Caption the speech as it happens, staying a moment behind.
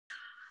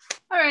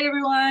All right,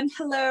 everyone.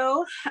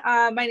 Hello.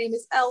 My name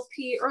is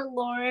LP or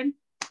Lauren,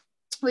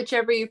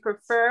 whichever you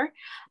prefer.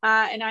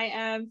 And I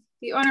am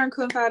the owner and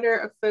co-founder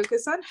of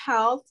Focus on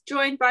Health,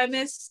 joined by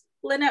Miss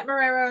Lynette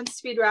Marrero and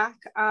Speed Rack.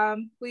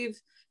 We've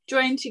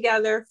joined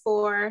together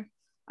for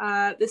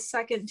the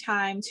second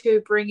time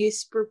to bring you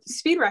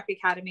Speed Rack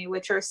Academy,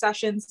 which are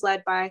sessions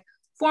led by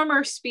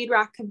former Speed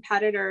Rack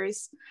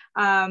competitors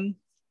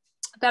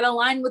that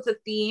align with the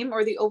theme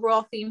or the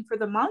overall theme for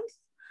the month.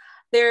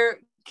 They're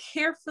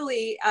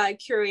carefully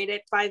curated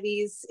by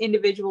these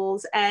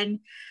individuals, and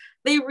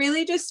they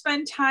really just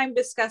spend time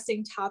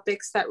discussing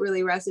topics that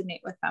really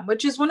resonate with them,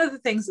 which is one of the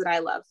things that I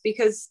love,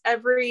 because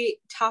every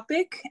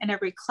topic and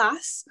every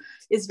class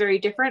is very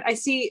different. I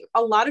see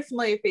a lot of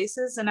familiar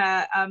faces, and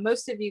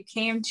most of you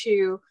came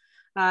to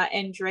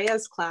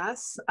Andrea's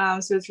class,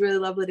 so it's really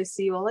lovely to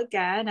see you all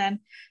again. And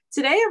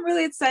today I'm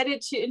really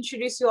excited to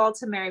introduce you all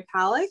to Mary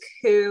Palac,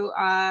 who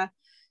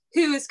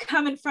is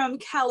coming from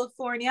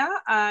California.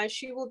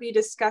 She will be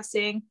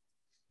discussing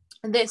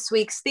this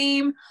week's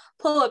theme,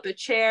 pull up a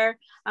chair,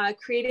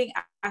 creating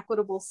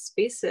equitable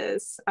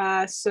spaces.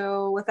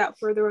 So without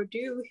further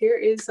ado, here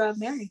is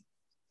Mary.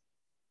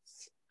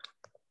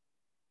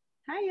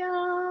 Hi,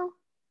 y'all.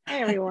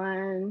 Hi,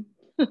 everyone.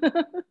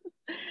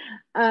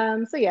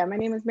 So yeah, my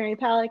name is Mary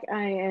Palac.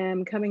 I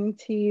am coming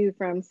to you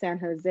from San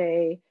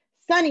Jose,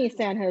 sunny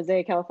San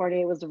Jose, California.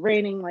 It was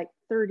raining like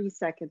 30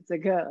 seconds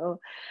ago.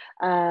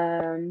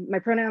 My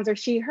pronouns are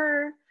she,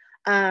 her.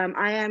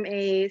 I am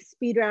a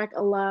Speed Rack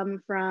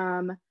alum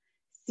from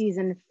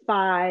season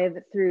 5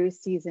 through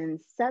season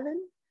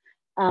 7.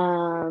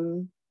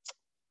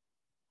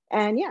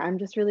 And yeah, I'm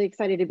just really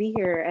excited to be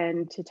here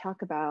and to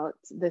talk about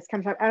this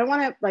kind of topic. I don't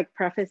want to like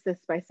preface this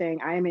by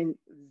saying I am in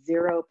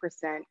 0%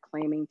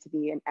 claiming to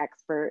be an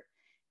expert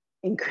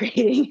in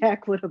creating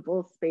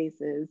equitable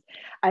spaces.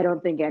 I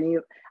don't think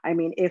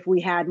if we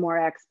had more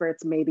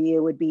experts, maybe it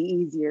would be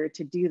easier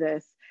to do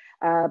this.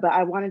 But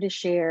I wanted to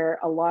share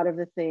a lot of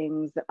the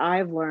things that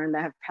I've learned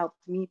that have helped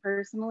me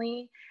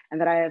personally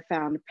and that I have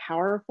found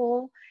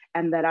powerful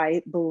and that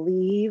I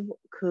believe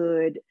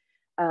could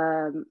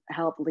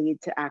help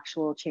lead to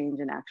actual change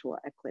and actual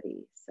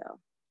equity. So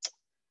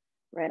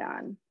right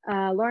on.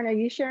 Lauren, are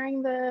you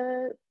sharing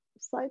the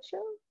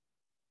slideshow?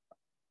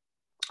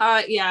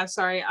 Yeah,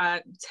 sorry,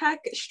 tech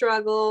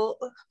struggle,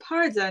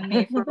 pardon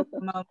me for a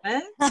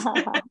moment.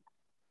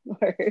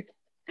 Word.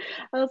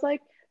 I was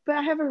like, but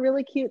I have a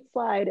really cute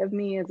slide of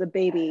me as a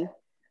baby.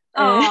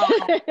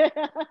 Oh.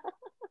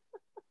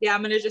 Yeah,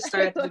 I'm gonna just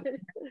start.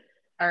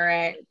 All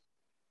right.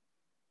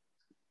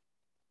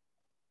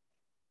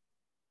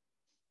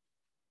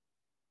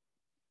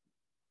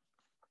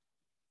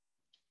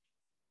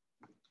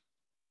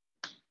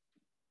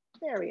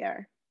 There we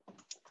are.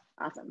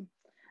 Awesome.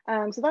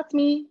 So that's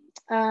me.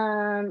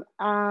 A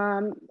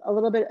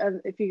little bit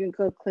of, if you can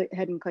click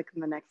ahead and click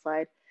on the next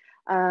slide.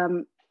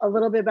 A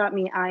little bit about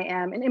me. I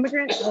am an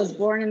immigrant. I was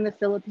born in the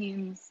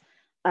Philippines.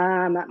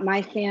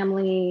 My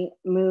family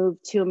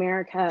moved to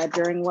America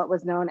during what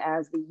was known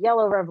as the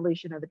Yellow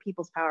Revolution or the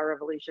People's Power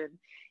Revolution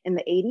in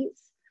the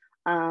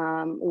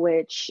 80s,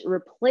 which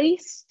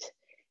replaced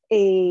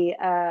a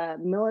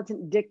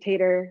militant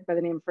dictator by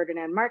the name of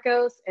Ferdinand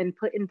Marcos and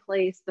put in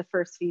place the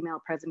first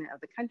female president of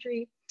the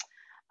country.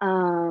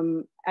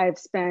 I've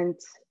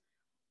spent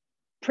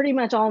pretty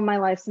much all of my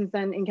life since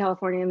then in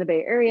California in the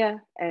Bay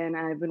Area, and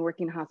I've been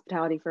working in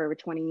hospitality for over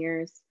 20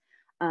 years.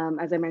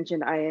 As I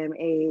mentioned, I am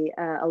a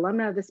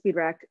alumna of the Speed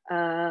Rack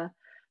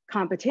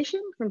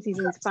competition from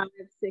seasons 5,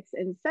 6,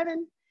 and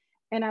 7.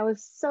 And I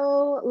was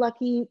so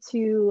lucky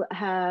to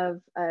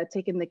have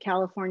taken the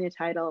California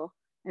title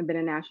and been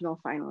a national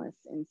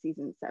finalist in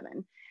season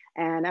 7.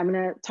 And I'm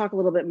gonna talk a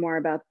little bit more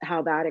about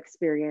how that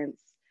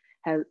experience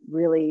has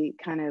really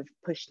kind of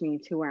pushed me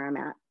to where I'm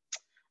at.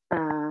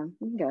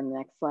 We can go to the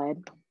next slide.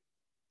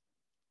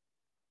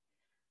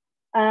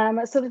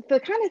 So the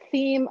kind of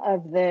theme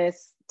of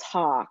this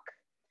talk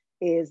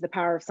is the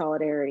power of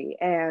solidarity,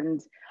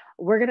 and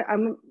we're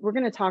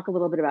gonna talk a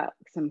little bit about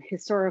some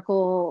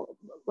historical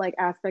like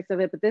aspects of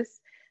it. But this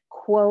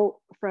quote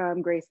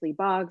from Grace Lee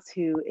Boggs,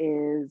 who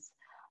is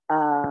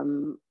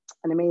an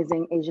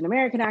amazing Asian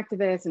American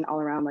activist and all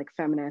around like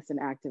feminist and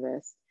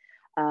activist.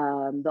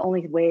 The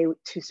only way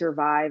to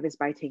survive is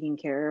by taking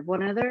care of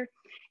one another.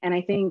 And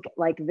I think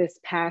like this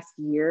past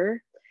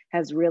year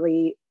has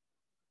really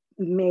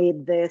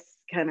made this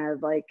kind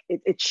of like,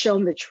 it's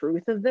shown the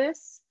truth of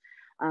this,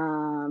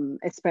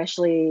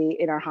 especially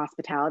in our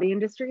hospitality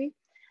industry.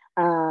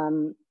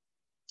 But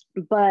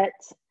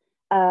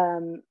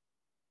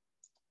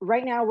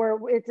right now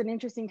it's an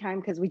interesting time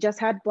because we just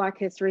had Black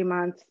History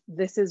Month.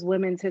 This is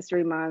Women's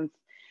History Month.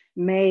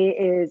 May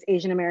is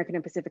Asian American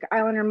and Pacific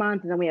Islander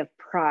Month, and then we have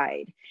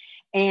Pride.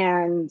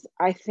 And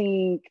I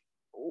think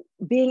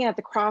being at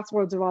the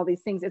crossroads of all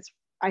these things,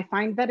 I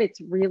find that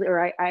it's really, or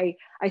I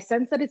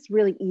sense that it's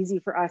really easy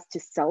for us to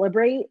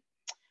celebrate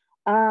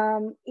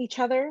each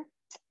other.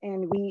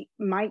 And we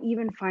might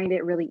even find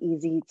it really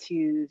easy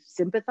to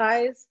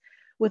sympathize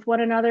with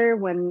one another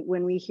when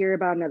we hear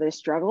about another's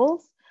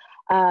struggles.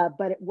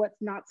 But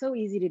what's not so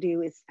easy to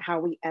do is how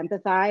we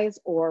empathize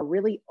or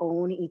really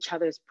own each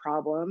other's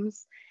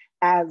problems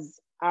as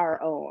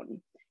our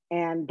own.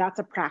 And that's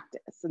a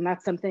practice. And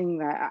that's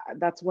something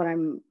that's what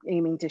I'm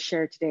aiming to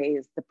share today,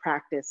 is the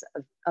practice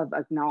of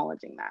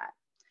acknowledging that.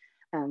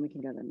 We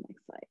can go to the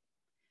next slide.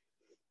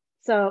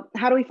 So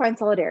how do we find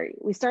solidarity?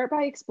 We start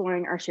by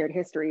exploring our shared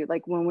history.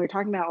 Like when we're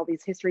talking about all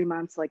these history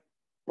months, like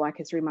Black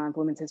History Month,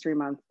 Women's History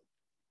Month,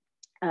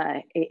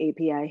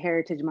 AAPI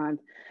Heritage Month,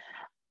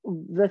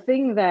 the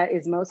thing that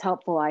is most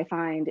helpful, I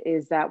find,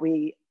 is that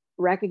we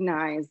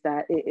recognize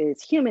that it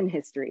is human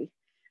history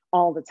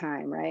all the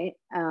time, right?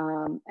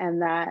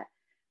 And that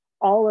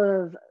all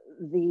of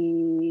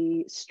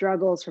the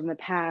struggles from the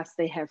past,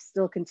 they have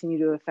still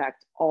continued to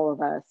affect all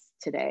of us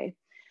today.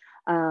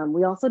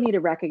 We also need to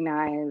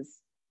recognize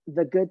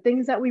the good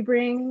things that we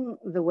bring,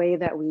 the way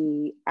that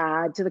we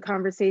add to the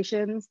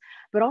conversations,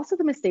 but also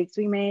the mistakes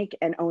we make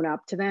and own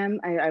up to them.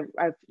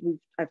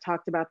 I've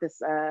talked about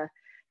this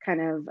kind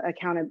of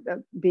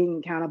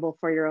being accountable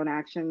for your own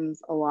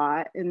actions a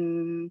lot.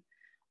 And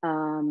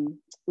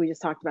we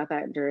just talked about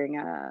that during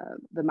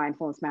the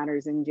Mindfulness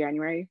Matters in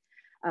January.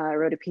 I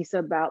wrote a piece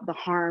about the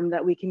harm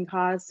that we can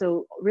cause.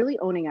 So really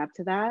owning up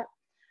to that,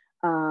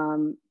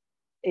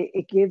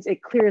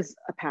 it clears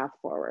a path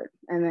forward.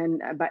 And then,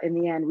 but in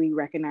the end, we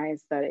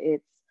recognize that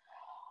it's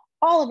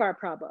all of our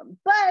problem.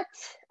 But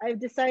I've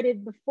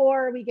decided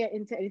before we get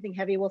into anything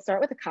heavy, we'll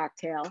start with a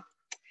cocktail.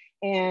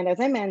 And as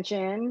I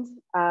mentioned, you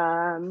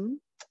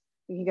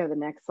can go to the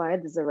next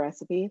slide. This is a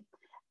recipe.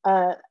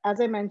 As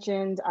I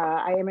mentioned,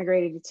 I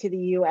immigrated to the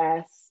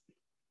US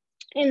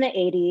in the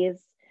 80s.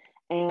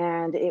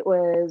 And it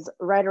was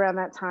right around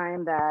that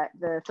time that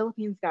the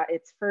Philippines got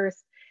its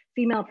first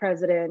female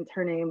president.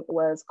 Her name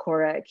was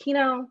Cora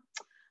Aquino.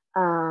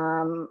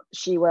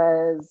 She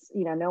was,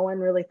 no one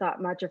really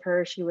thought much of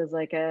her. She was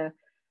like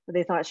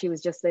they thought she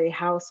was just a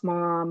house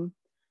mom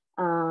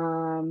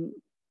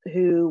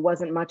who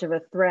wasn't much of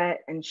a threat.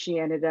 And she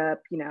ended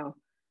up,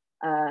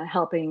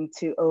 helping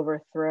to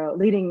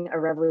leading a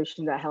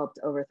revolution that helped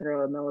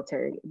overthrow a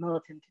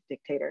militant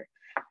dictator.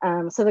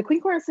 So the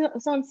Queen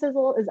Corazon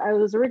Sizzle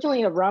was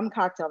originally a rum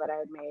cocktail that I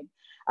had made,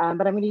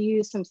 but I'm going to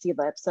use some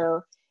seedlip.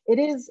 So it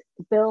is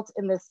built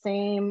in the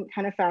same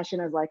kind of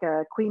fashion as like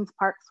a Queen's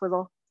Park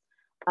Swizzle,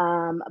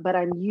 but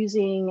I'm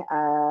using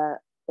a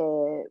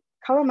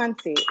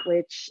calamansi,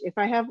 which if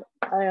I have,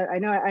 I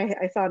know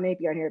I saw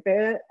maybe on here,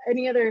 but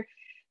any other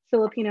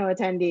Filipino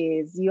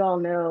attendees, you all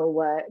know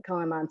what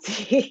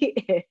calamansi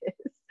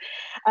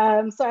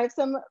is. So I have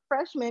some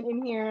fresh mint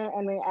in here,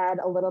 and we add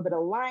a little bit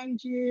of lime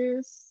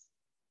juice.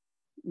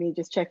 Me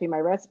just checking my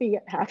recipe,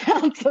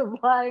 ½ ounce of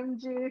lime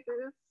juice.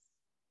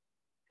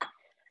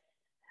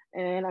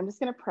 And I'm just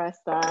gonna press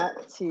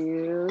that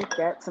to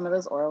get some of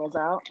those oils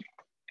out.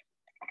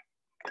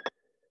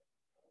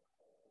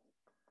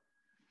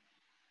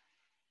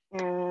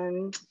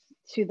 And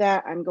to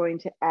that, I'm going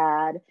to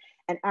add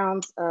an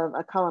ounce of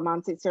a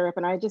calamansi syrup.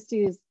 And I just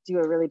do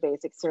a really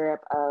basic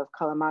syrup of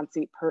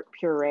calamansi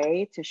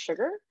puree to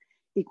sugar,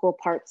 equal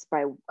parts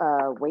by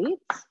weight.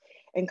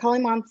 And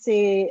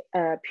calamansi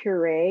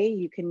puree,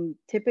 you can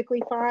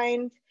typically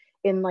find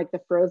in like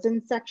the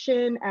frozen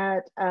section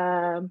at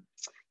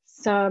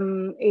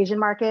some Asian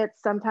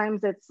markets.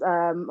 Sometimes it's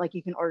like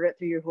you can order it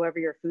through whoever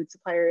your food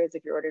supplier is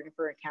if you're ordering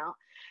for an account.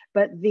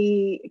 But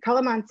the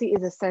calamansi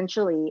is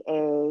essentially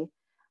a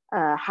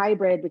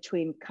hybrid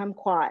between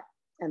kumquat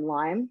and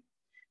lime.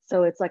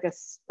 So it's like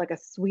a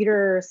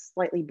sweeter,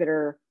 slightly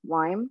bitter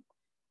lime.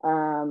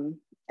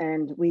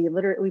 And we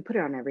put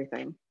it on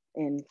everything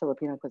in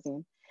Filipino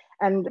cuisine.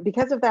 And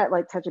because of that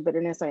like touch of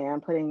bitterness, I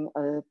am putting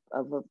a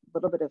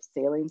little bit of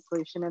saline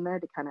solution in there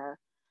to kind of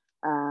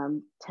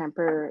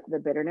temper the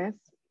bitterness.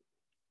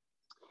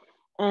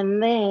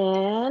 And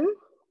then,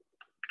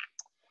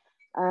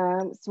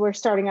 so we're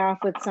starting off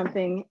with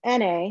something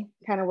NA,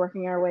 kind of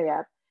working our way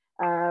up.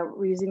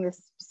 We're using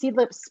this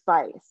seedlip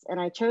spice. And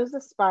I chose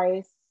the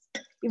spice,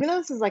 even though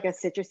this is like a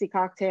citrusy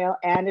cocktail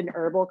and an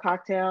herbal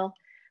cocktail,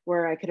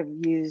 where I could have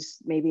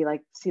used maybe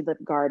like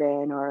seedlip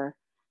garden or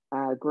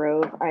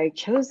Grove. I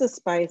chose the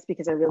spice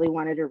because I really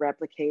wanted to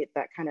replicate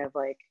that kind of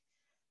like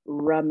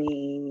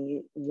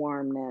rummy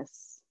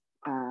warmness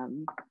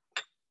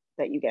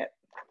that you get.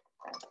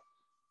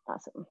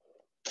 Awesome.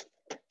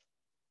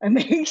 And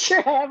make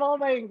sure I have all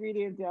my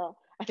ingredients, y'all.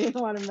 I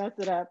didn't want to mess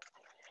it up.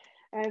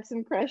 I have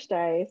some crushed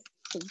ice.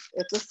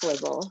 It's a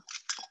swizzle.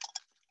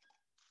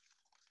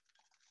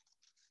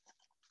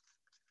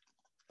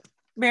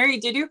 Mary,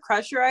 did you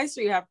crush your ice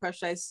or you have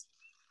crushed ice?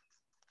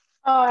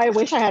 Oh, I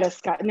wish I had a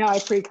Scotch. No, I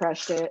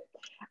pre-crushed it.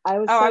 I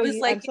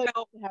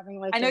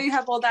know you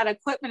have all that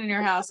equipment in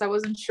your house. I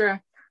wasn't sure.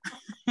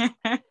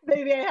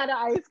 Maybe I had an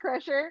ice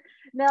crusher.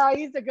 No, I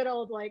used a good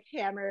old like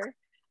hammer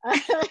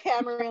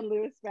and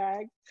Lewis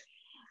bag.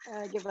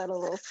 Give that a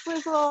little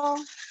swizzle.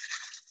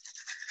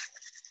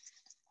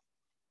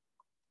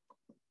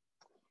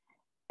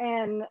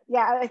 And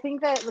yeah, I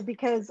think that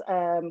because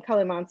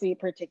calamansi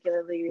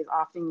particularly is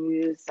often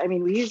used. I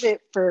mean, we use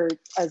it for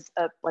as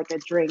like a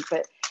drink,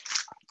 but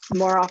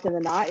more often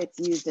than not, it's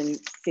used in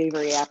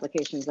savory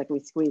applications, like we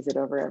squeeze it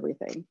over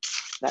everything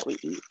that we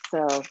eat.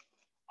 So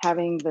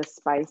having the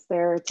spice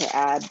there to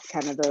add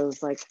kind of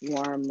those like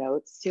warm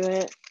notes to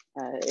it,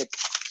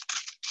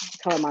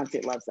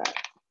 Calamansi loves that.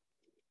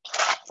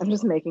 I'm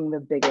just making the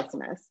biggest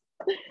mess.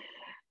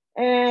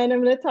 And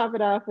I'm gonna top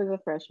it off with a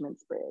fresh mint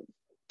sprig.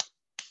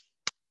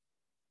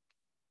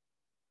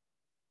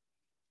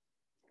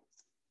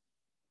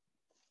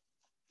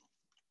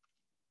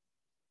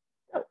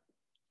 Oh,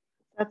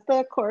 that's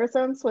the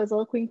Corazon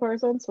Swizzle, Queen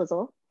Corazon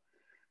Swizzle.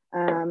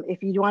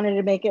 If you wanted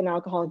to make an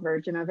alcoholic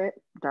version of it,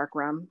 dark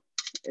rum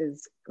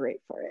is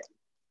great for it.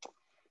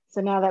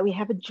 So now that we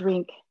have a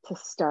drink to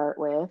start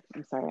with,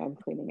 I'm sorry, I'm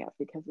cleaning up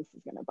because this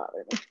is gonna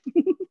bother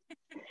me.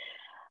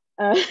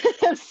 I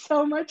have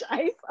so much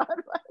ice on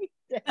my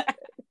desk.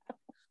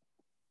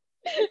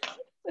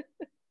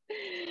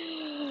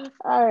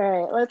 All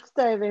right, let's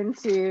dive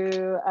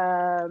into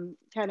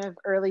kind of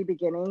early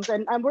beginnings.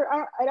 And I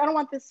don't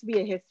want this to be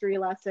a history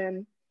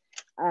lesson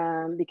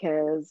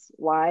because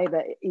why?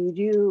 But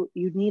you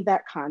need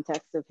that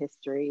context of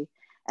history.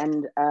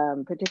 And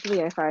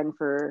particularly I find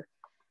for,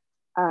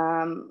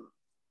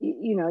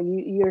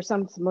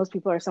 most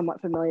people are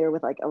somewhat familiar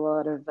with like a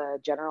lot of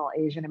general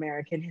Asian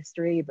American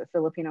history, but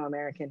Filipino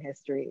American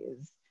history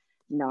is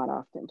not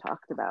often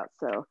talked about.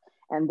 So,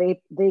 and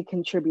they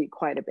contribute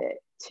quite a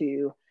bit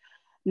to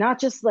not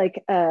just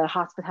like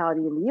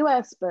hospitality in the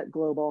US, but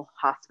global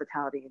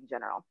hospitality in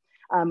general.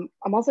 I'm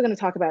also going to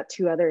talk about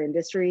two other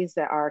industries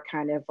that are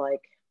kind of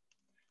like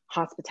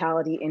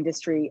hospitality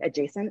industry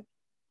adjacent,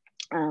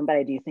 but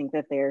I do think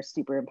that they're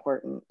super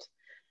important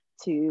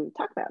to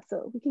talk about.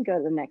 So we can go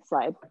to the next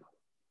slide.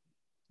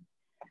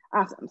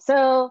 Awesome.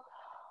 So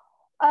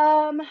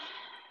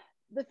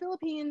the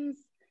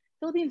Philippines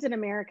in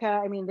America,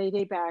 I mean, they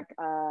date back,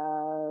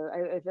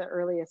 the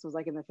earliest was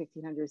like in the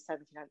 1500s,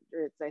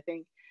 1700s, I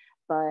think.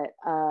 But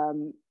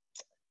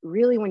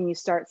really when you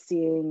start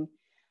seeing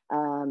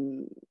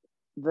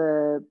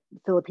the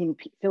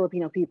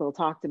Filipino people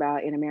talked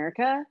about in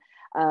America,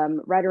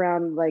 right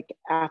around like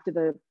after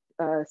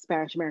the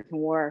Spanish-American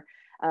War,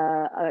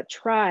 a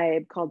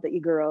tribe called the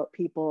Igorot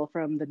people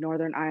from the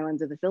northern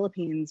islands of the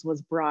Philippines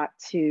was brought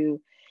to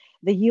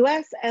the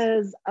US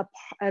as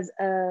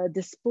a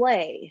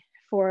display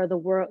for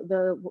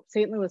the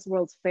St. Louis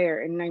World's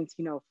Fair in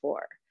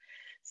 1904.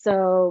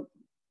 So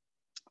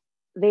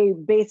they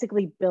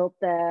basically built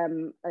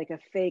them like a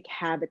fake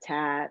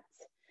habitat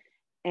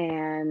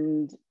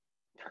and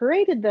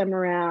paraded them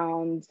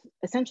around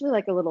essentially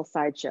like a little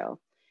sideshow.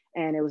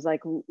 And it was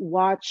like,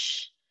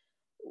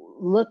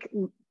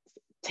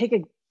 take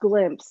a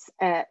glimpse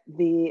at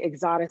the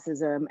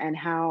exoticism and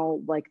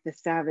how like the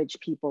savage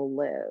people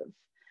live.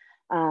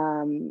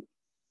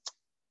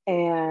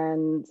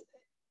 And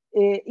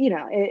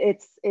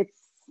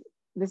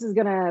this is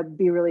gonna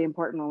be really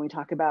important when we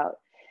talk about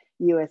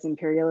US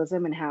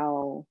imperialism and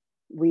how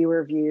we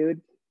were viewed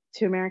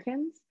to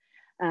Americans.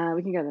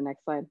 We can go to the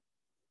next slide.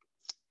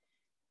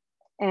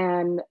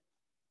 And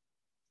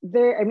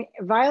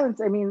violence,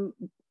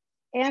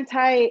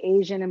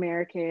 anti-Asian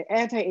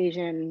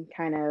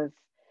kind of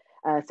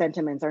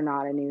sentiments are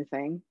not a new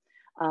thing.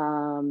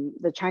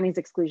 The Chinese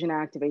Exclusion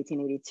Act of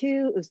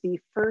 1882 was the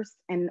first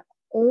and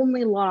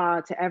only law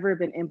to ever have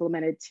been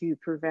implemented to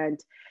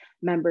prevent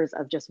members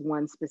of just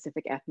one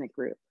specific ethnic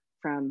group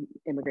from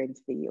immigrating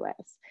to the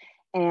US.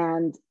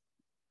 And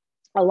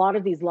a lot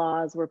of these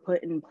laws were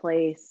put in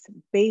place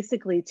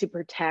basically to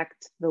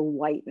protect the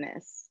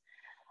whiteness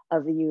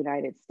of the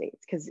United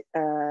States, because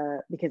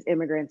Asian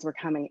immigrants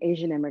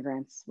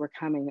were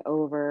coming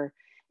over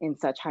in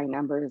such high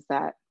numbers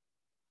that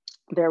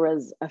there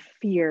was a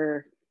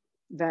fear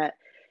that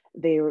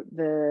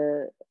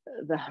the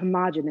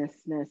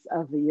homogeneousness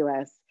of the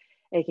US,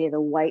 aka the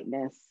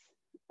whiteness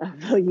of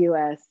the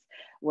US,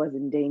 was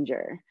in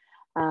danger.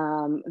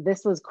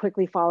 This was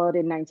quickly followed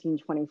in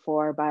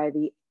 1924 by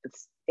the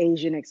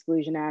Asian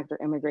Exclusion Act or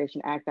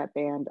Immigration Act that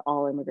banned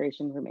all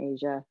immigration from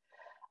Asia.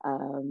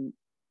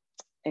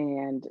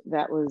 And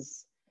that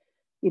was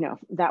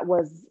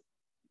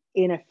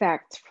in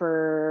effect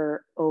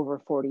for over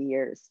 40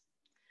 years.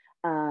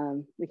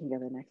 We can go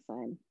to the next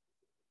slide.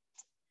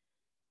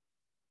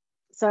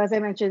 So as I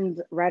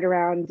mentioned, right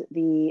around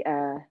the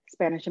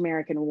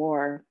Spanish-American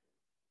War,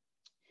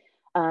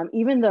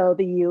 even though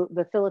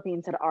the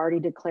Philippines had already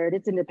declared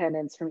its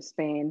independence from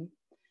Spain,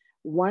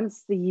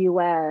 once the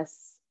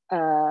US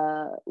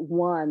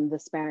won the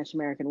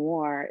Spanish-American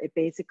War, it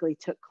basically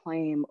took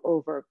claim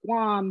over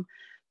Guam,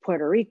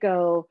 Puerto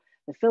Rico,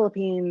 the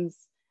Philippines,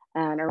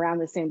 and around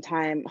the same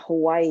time,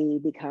 Hawaii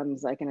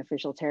becomes like an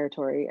official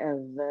territory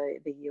of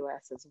the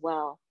US as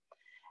well.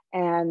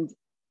 And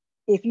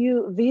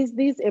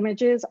these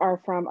images are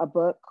from a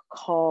book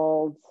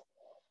called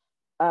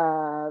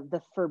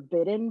The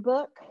Forbidden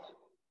Book,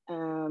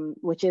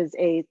 which is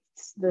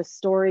the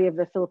story of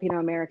the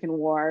Filipino-American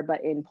War,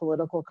 but in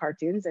political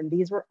cartoons. And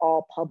these were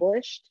all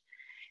published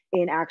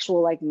in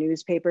actual like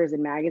newspapers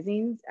and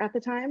magazines at the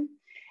time.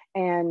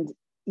 And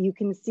you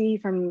can see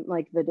from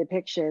like the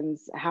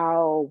depictions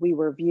how we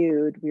were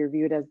viewed. We were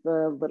viewed as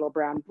the little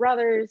brown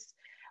brothers,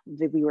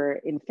 that we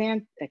were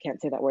I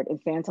can't say that word,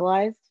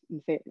 infantilized.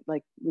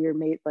 Like we were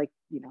made like,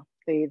 you know,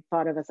 they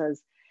thought of us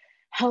as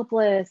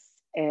helpless,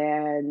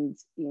 and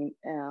you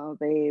know,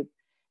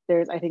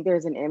 I think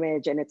there's an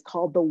image and it's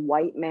called the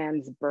white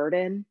man's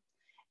burden.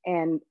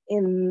 And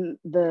in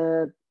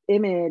the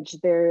image,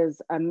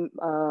 there's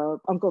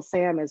Uncle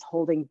Sam is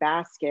holding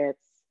baskets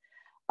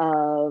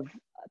of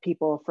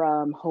people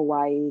from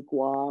Hawaii,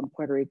 Guam,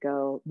 Puerto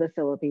Rico, the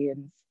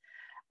Philippines,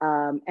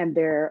 and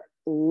they're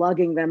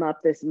lugging them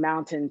up this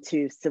mountain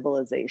to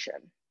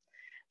civilization.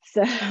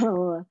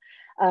 So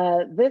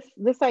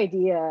this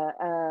idea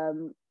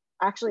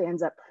actually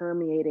ends up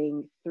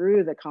permeating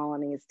through the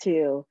colonies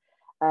too,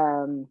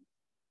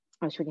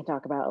 which we can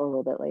talk about a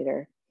little bit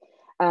later.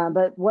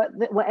 But what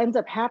ends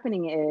up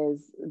happening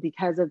is,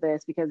 because of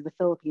this, because the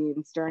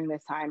Philippines during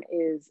this time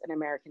is an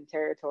American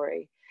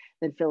territory,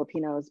 then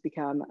Filipinos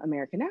become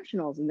American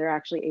nationals, and they're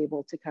actually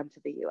able to come to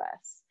the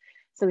US.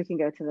 So we can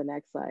go to the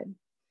next slide.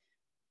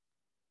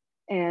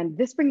 And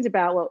this brings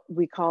about what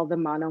we call the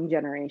Manong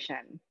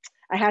generation.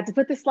 I had to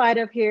put the slide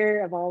up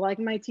here of all like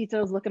my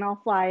titos looking all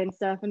fly and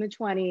stuff in the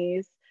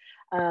 20s,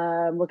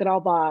 looking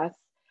all boss,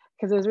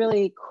 because it was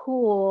really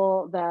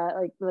cool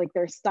that like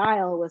their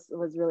style was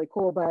really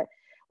cool. But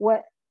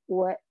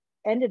what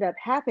ended up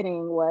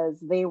happening was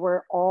they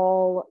were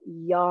all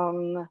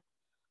young,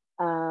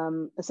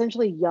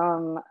 essentially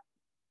young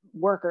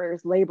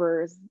workers,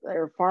 laborers,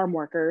 or farm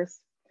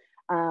workers,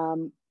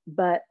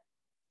 but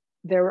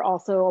there were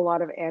also a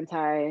lot of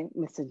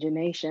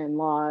anti-miscegenation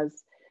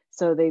laws,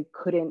 so they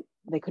couldn't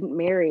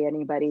marry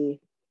anybody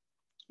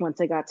once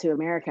they got to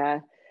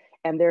America.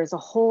 And there's a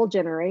whole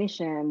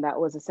generation that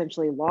was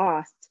essentially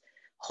lost,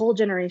 whole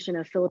generation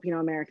of Filipino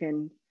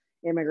American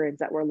immigrants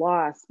that were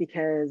lost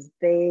because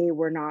they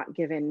were not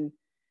given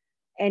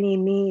any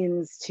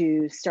means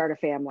to start a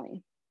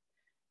family.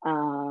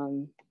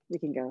 We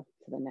can go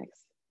to the next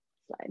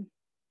slide.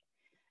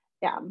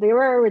 Yeah, they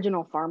were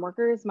original farm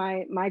workers.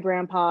 My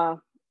grandpa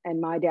and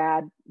my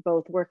dad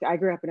both worked. I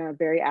grew up in a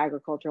very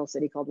agricultural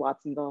city called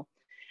Watsonville.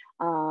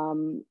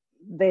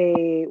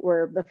 They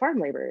were the farm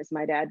laborers.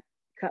 My dad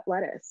cut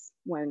lettuce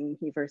when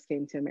he first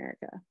came to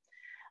America.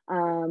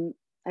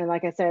 And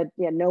like I said,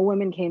 yeah, no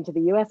women came to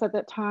the US at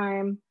that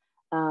time,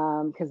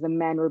 because the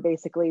men were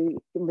basically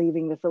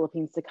leaving the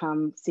Philippines to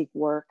come seek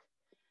work,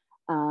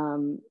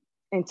 and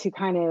to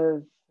kind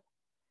of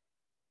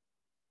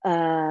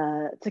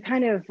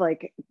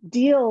like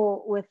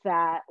deal with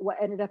that. What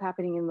ended up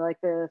happening in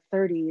like the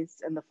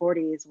 30s and the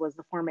 40s was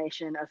the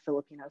formation of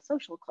Filipino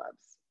social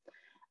clubs.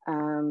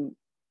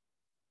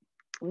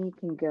 We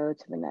can go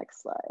to the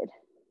next slide.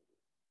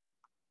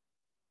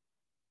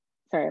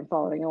 Sorry, I'm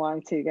following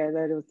along too, guys.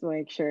 I just want to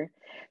make sure.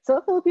 So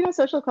Filipino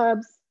social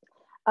clubs,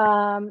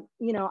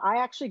 you know,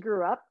 I actually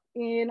grew up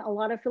in a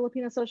lot of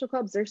Filipino social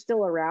clubs. They're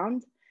still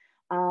around.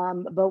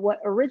 But what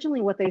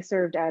they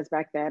served as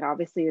back then,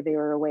 obviously they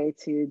were a way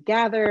to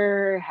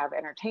gather, have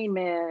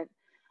entertainment,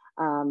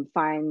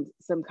 find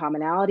some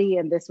commonality.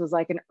 And this was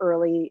like an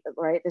early,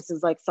 right? This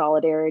is like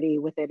solidarity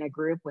within a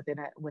group,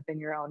 within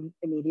your own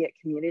immediate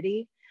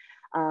community.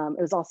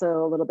 It was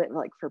also a little bit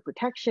like for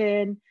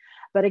protection.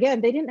 But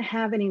again, they didn't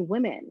have any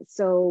women.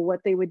 So what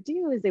they would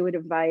do is they would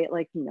invite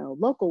like, you know,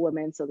 local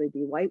women. So they'd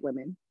be white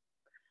women,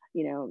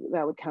 you know,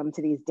 that would come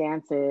to these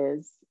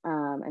dances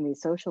and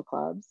these social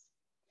clubs.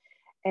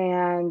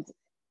 And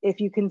if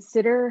you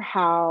consider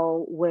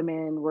how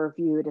women were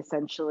viewed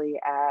essentially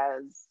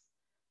as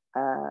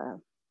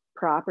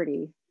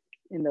property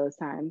in those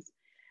times,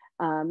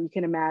 you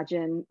can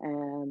imagine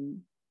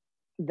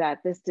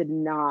that this did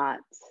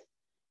not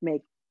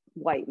make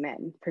white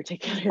men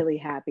particularly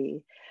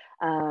happy.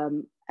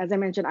 As I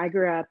mentioned, I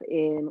grew up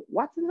in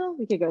Watsonville.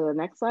 We could go to the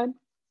next slide,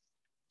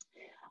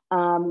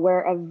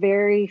 where a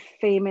very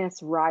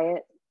famous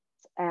riot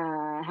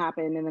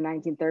happened in the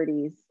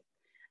 1930s.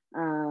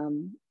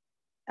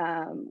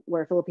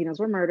 Where Filipinos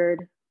were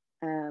murdered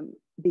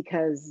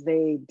because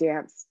they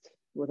danced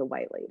with a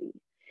white lady.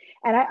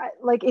 And I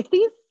like, if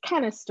these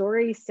kind of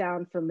stories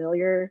sound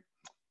familiar,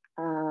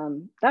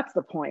 that's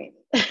the point.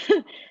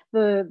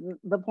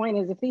 The point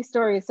is, if these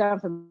stories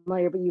sound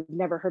familiar, but you've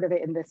never heard of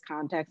it in this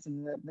context,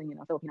 in the you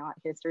know, Filipino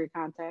history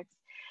context,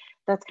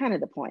 that's kind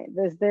of the point.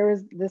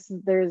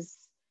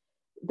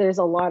 There's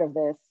a lot of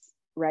this,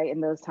 right, in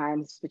those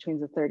times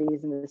between the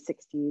 30s and the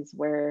 60s,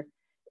 where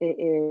it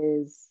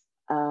is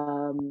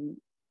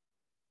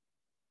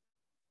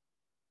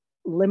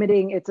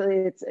limiting.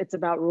 It's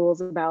about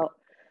rules about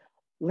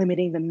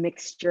limiting the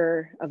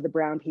mixture of the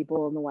brown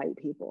people and the white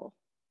people.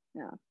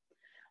 Yeah.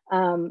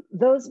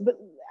 But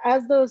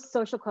as those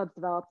social clubs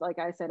developed, like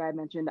I said, I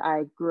mentioned,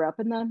 I grew up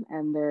in them,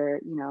 and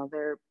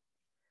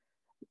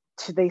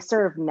they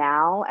serve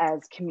now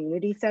as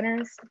community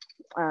centers.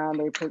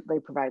 They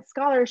provide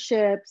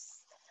scholarships.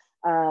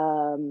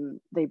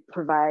 They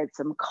provide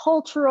some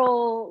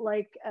cultural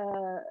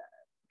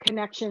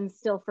connections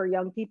still for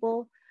young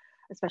people,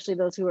 especially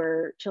those who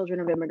are children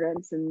of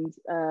immigrants. And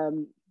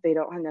they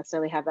don't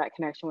necessarily have that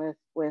connection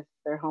with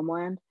their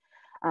homeland.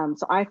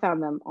 So I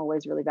found them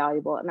always really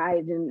valuable. And I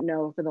didn't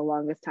know for the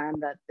longest time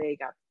that they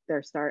got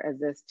their start as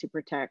this to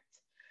protect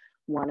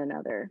one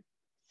another.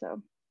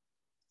 So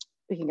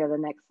we can go to the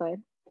next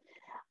slide.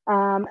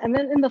 And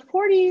then in the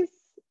 40s,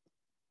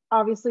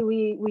 obviously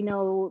we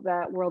know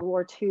that World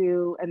War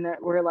II and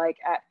that we're like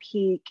at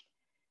peak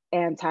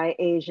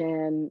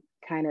anti-Asian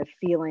kind of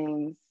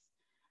feelings.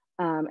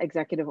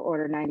 Executive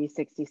Order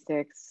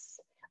 9066.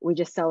 We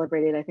just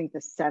celebrated, I think, the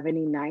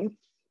 79th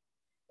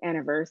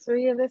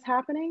anniversary of this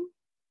happening.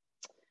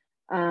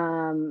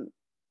 And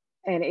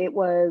it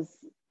was,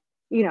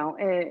 you know,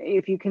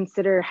 if you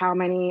consider how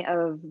many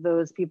of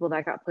those people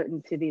that got put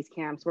into these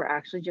camps were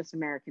actually just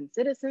American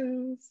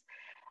citizens,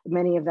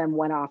 many of them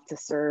went off to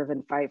serve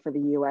and fight for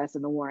the US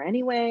in the war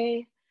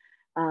anyway.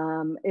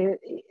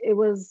 It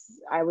was,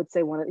 I would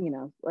say, one of, you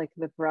know, like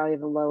probably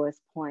the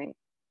lowest point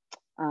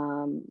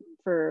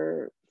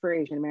for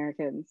Asian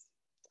Americans.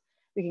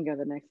 We can go to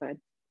the next slide.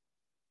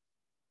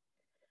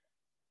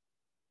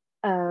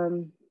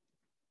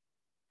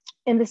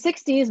 In the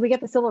 60s, we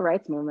get the civil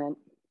rights movement.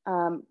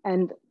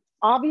 And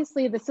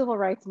obviously the civil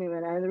rights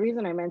movement, and the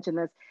reason I mention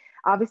this,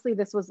 obviously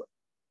this was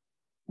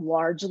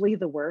largely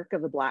the work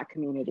of the Black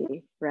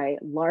community, right?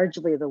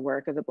 Largely the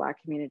work of the Black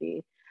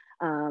community.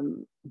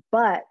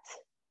 But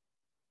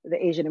the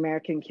Asian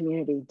American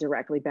community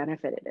directly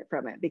benefited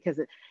from it, because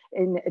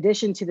in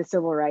addition to the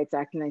Civil Rights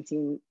Act of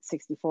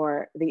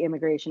 1964, the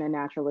Immigration and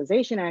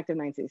Naturalization Act of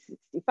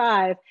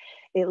 1965,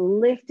 it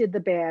lifted the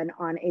ban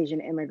on Asian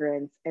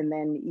immigrants. And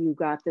then you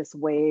got this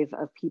wave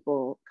of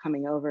people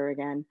coming over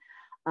again.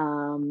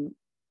 And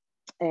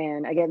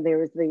again,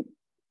 they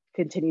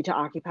continue to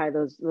occupy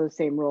those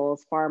same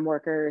roles: farm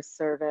workers,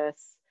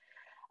 service.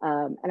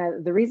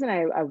 The reason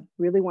I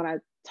really want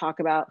to talk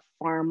about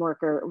farm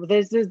worker,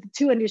 there's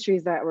two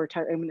industries that I'm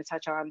going to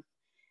touch on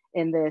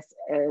in this,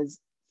 is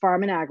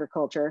farm and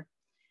agriculture,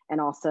 and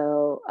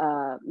also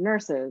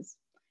nurses.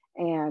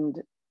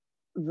 And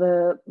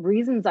the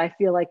reasons I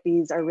feel like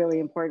these are really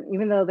important,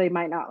 even though they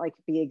might not like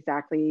be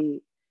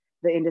exactly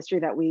the industry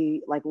that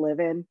we like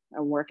live in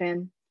and work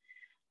in,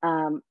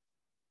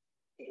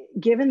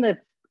 given the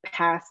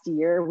past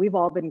year, we've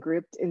all been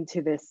grouped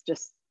into this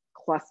just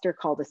cluster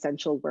called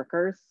essential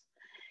workers.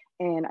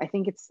 And I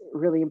think it's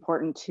really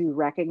important to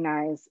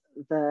recognize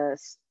the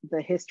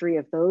history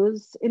of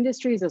those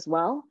industries as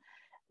well,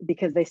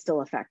 because they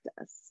still affect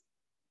us.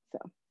 So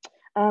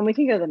we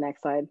can go to the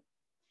next slide.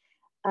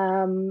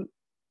 In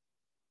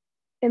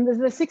the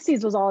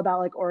 60s was all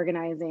about like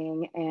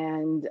organizing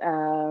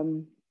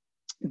and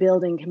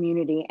building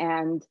community.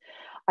 And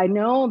I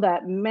know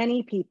that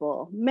many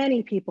people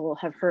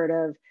have heard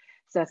of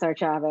Cesar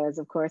Chavez.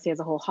 Of course, he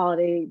has a whole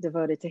holiday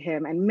devoted to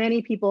him. And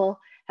many people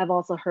have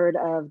also heard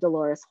of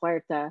Dolores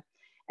Huerta,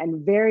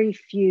 and very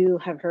few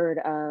have heard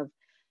of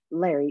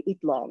Larry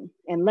Itlong.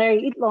 And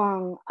Larry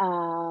Itlong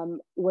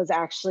was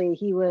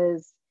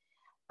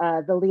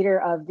the leader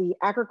of the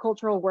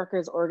Agricultural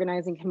Workers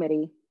Organizing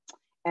Committee.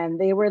 And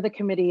they were the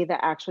committee that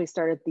actually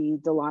started the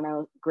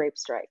Delano grape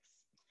strikes.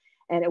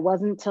 And it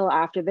wasn't until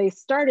after they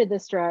started the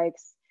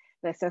strikes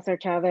that Cesar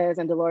Chavez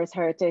and Dolores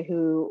Huerta,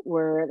 who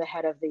were the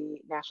head of the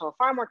National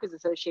Farm Workers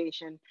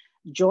Association,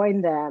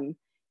 joined them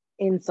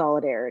in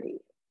solidarity.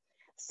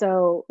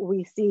 So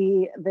we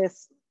see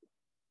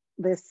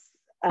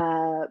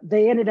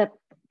they ended up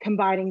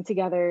combining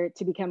together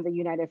to become the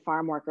United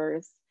Farm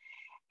Workers.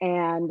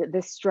 And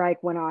this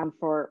strike went on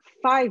for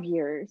 5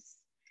 years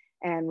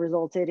and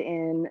resulted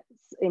in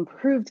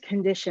improved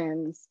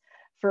conditions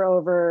for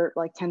over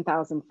like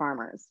 10,000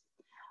 farmers.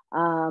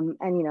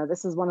 And you know,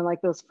 this is one of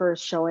like those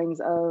first showings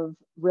of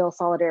real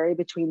solidarity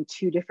between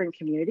two different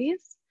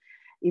communities.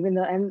 Even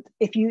though, and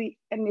if you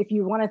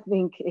want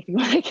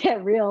to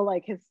get real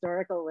like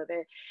historical with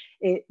it,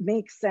 it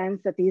makes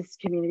sense that these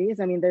communities,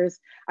 I mean,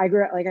 I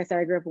grew up in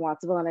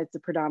Wattsville, and it's a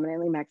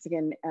predominantly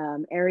Mexican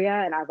area,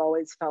 and I've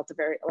always felt a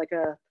very like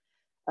a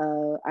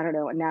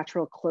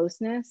natural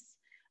closeness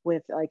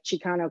with like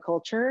Chicano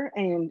culture.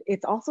 And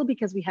it's also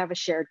because we have a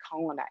shared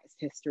colonized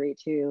history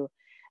too,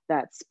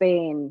 that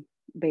Spain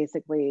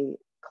basically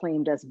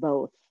claimed us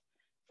both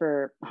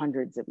for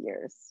hundreds of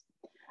years.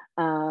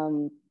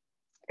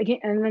 Again,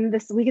 and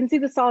then we can see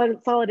the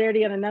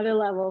solidarity on another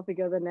level if we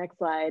go to the next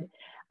slide.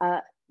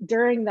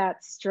 During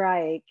that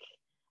strike,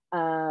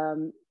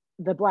 the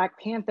Black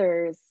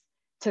Panthers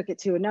took it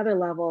to another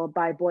level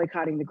by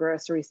boycotting the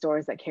grocery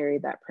stores that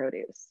carried that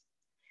produce.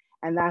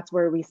 And that's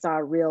where we saw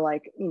real,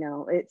 like, you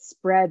know, it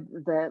spread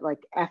the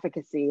like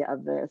efficacy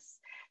of this.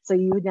 So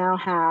you now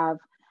have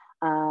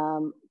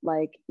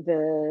like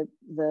the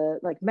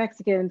like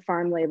Mexican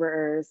farm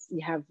laborers, you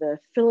have the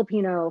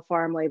Filipino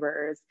farm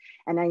laborers,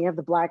 and now you have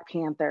the Black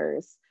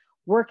Panthers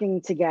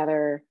working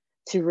together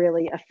to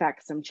really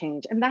affect some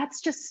change. And that's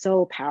just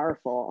so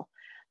powerful.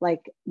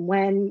 Like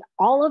when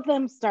all of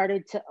them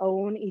started to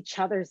own each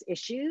other's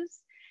issues,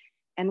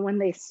 and when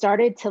they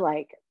started to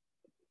like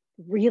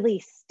really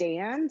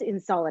stand in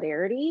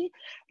solidarity,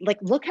 like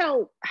look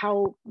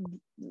how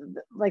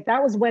like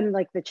that was when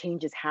like the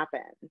changes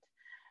happened.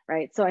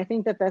 right? So I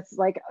think that that's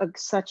like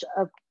such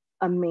a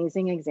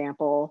amazing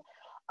example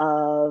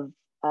of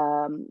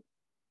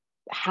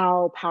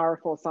how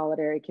powerful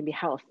solidarity can be,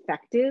 how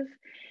effective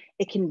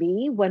it can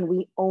be when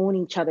we own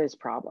each other's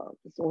problems,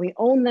 when we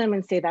own them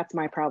and say, that's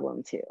my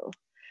problem too.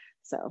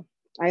 So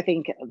I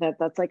think that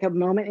that's like a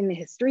moment in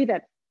history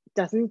that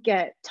doesn't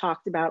get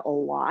talked about a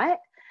lot,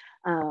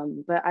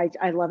 but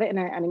I love it.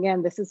 And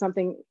again, this is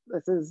something,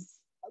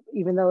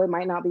 even though it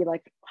might not be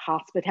like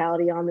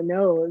hospitality on the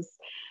nose,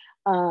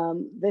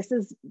 this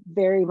is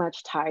very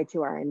much tied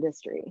to our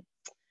industry.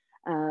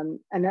 And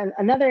then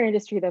another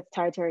industry that's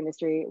tied to our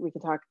industry, we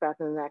can talk about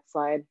in the next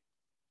slide,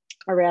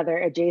 or rather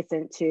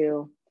adjacent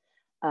to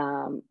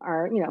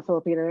our,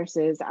 Filipino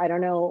nurses. I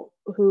don't know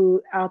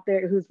who out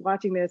there who's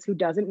watching this who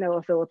doesn't know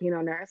a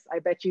Filipino nurse. I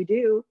bet you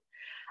do.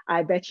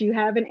 I bet you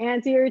have an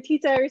auntie or a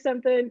tita or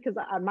something, because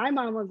my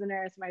mom was a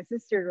nurse, my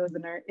sister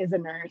is a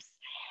nurse.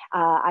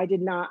 I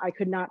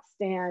could not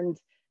stand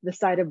the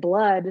sight of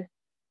blood,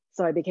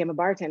 so I became a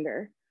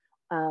bartender.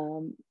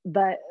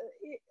 But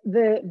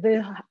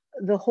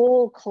the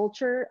whole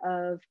culture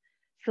of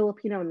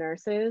Filipino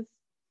nurses,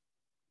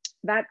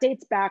 that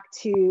dates back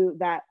to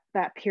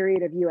that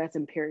period of US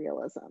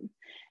imperialism,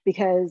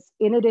 because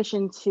in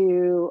addition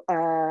to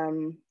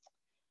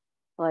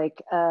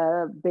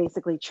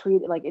basically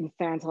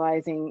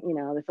infantilizing,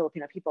 the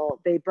Filipino people,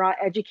 they brought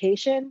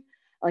education,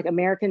 like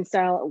American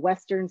style,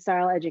 Western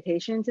style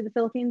education to the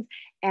Philippines,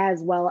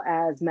 as well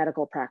as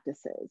medical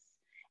practices.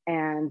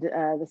 And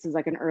this is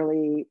like an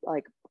early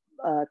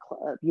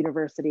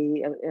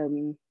university,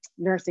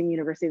 nursing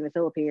university in the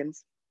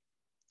Philippines.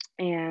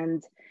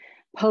 And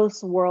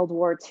post World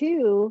War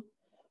II,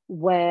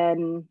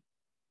 when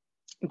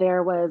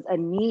there was a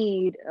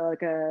need,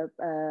 like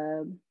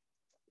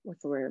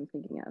what's the word I'm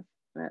thinking of?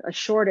 A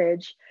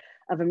shortage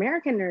of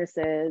American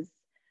nurses,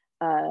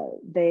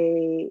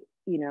 they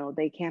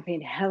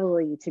campaigned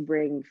heavily to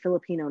bring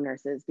Filipino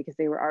nurses because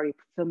they were already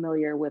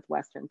familiar with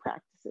Western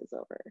practices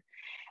over.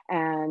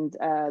 And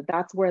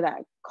that's where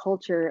that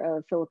culture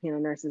of Filipino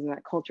nurses and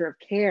that culture of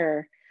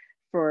care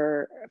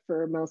for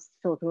most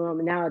Filipino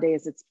women,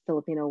 nowadays it's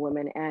Filipino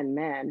women and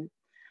men,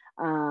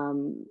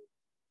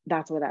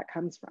 that's where that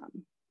comes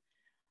from.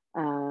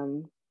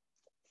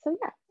 So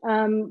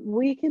yeah,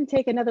 we can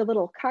take another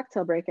little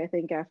cocktail break, I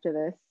think, after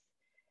this,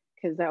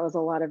 because that was a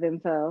lot of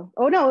info.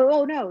 Oh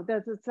no,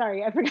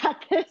 sorry, I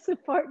forgot this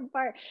important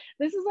part.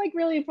 This is like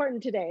really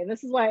important today. And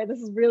this is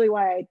really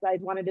why I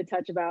wanted to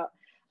touch about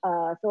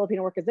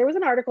Filipino workers. There was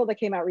an article that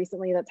came out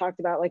recently that talked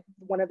about like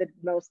one of the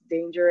most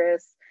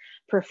dangerous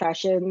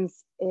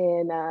professions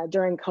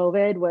during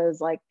COVID was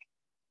like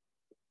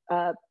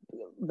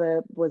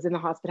was in the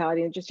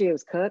hospitality industry. It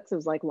was cooks. It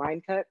was like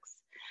line cooks.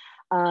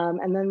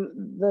 And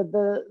then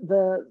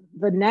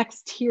the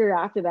next tier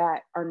after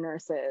that are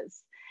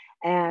nurses.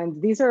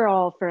 And these are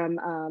all from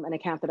an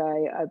account that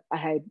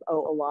I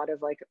owe a lot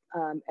of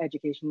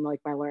education,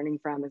 like my learning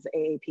from is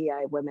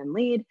AAPI Women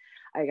Lead.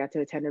 I got to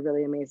attend a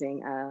really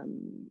amazing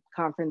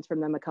conference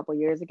from them a couple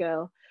years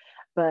ago.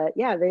 But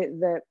yeah,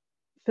 the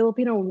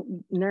Filipino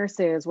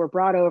nurses were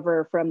brought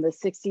over from the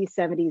 60s,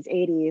 70s,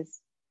 80s.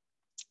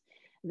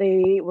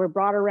 They were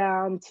brought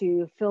around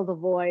to fill the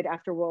void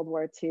after World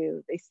War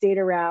II. They stayed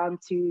around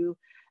to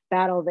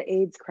battle the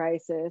AIDS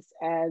crisis,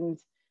 and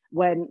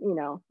when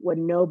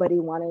nobody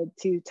wanted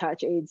to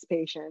touch AIDS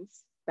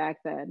patients back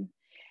then,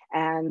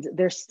 and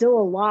they're still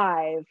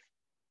alive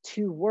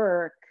to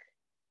work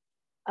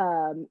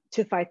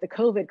to fight the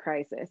COVID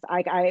crisis.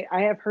 I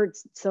have heard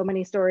so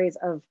many stories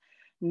of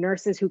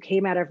nurses who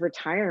came out of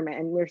retirement,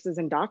 and nurses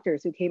and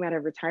doctors who came out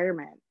of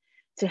retirement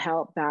to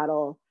help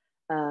battle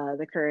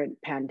the current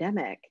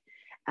pandemic.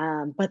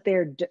 But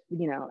they're,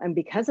 and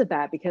because of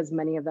that, because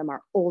many of them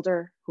are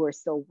older who are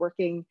still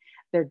working,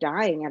 they're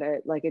dying at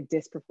a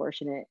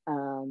disproportionate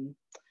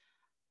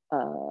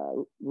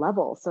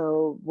level.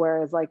 So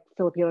whereas like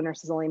Filipino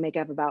nurses only make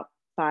up about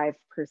 5%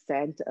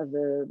 of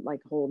the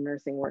whole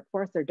nursing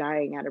workforce, they're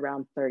dying at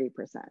around 30%,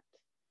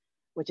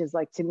 which is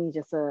to me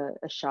just a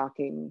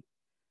shocking,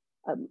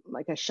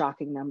 a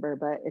shocking number.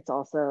 But it's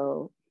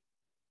also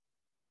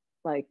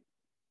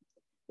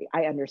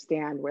I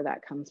understand where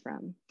that comes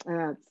from.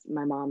 That's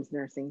my mom's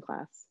nursing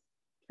class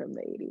from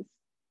the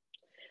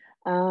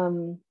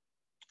 80s.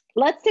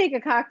 Let's take a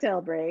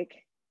cocktail break,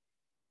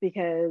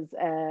 because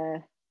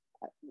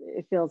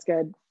it feels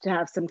good to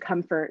have some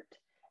comfort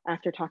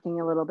after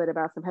talking a little bit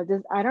about some heads.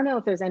 I don't know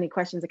if there's any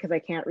questions because I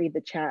can't read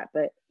the chat,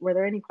 but were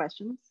there any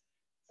questions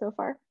so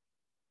far?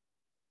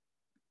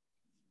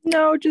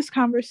 No, just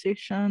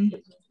conversation.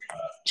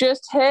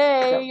 Just,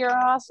 hey, you're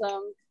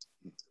awesome.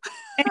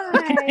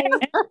 Hi,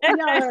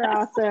 y'all are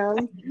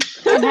awesome.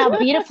 And how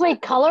beautifully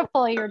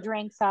colorful your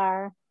drinks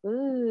are.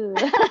 Ooh.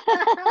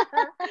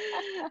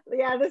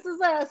 Yeah, this is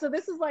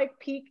like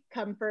peak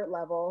comfort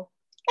level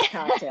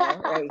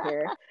cocktail right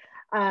here.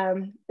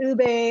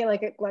 Ube,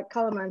 like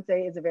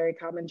calamansi, is a very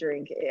common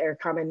drink or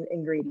common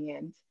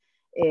ingredient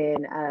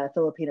in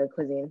Filipino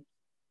cuisine.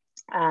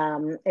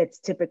 It's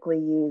typically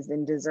used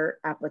in dessert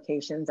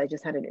applications. I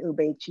just had an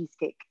ube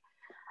cheesecake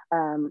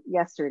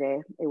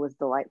yesterday. It was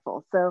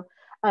delightful. So,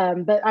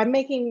 but I'm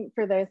making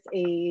for this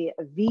a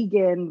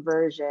vegan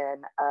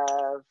version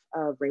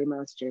of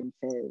Ramos Gin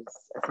Fizz,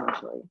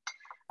 essentially.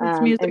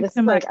 And this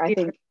is like, I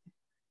think,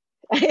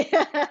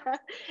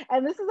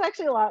 and this is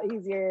actually a lot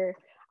easier.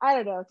 I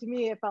don't know, to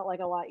me, it felt like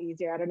a lot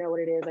easier. I don't know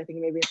what it is. I think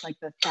maybe it's like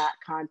the fat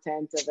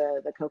content of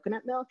the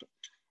coconut milk.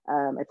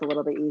 It's a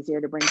little bit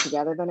easier to bring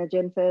together than a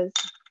Gin Fizz.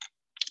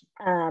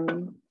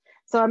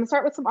 So I'm gonna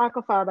start with some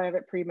aquafaba. I have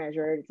it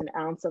pre-measured. It's an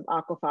ounce of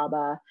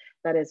aquafaba.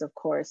 That is, of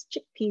course,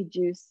 chickpea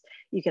juice.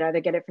 You can either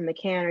get it from the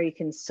can or you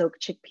can soak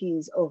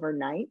chickpeas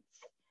overnight.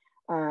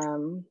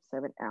 So I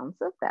have an ounce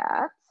of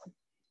that.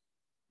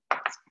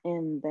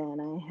 And then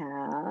I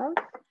have,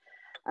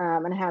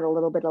 and I had a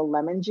little bit of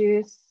lemon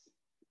juice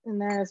in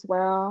there as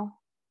well.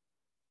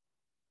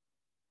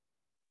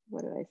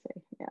 What did I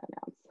say? Yeah, an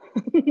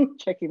ounce.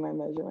 Checking my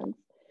measurements.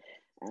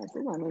 Ounce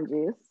of lemon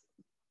juice.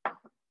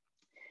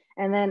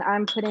 And then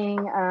I'm putting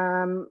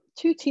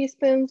 2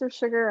 teaspoons of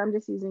sugar. I'm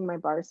just using my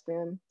bar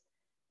spoon.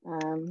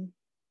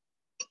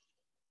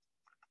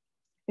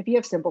 If you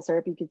have simple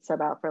syrup, you could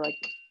sub out for like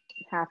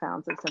 ½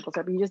 ounce of simple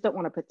syrup. You just don't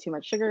want to put too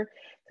much sugar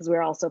because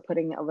we're also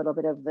putting a little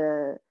bit of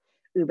the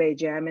ube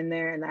jam in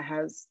there, and that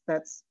has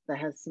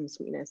some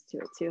sweetness to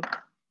it too.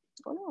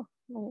 Oh no,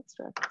 my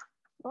extra.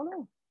 Oh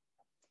no.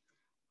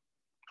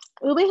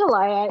 Ube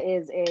halaya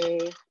is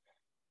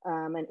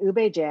an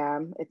ube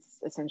jam. It's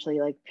essentially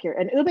like pure,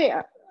 and ube,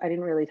 I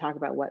didn't really talk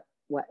about what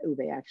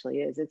ube actually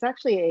is. It's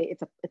actually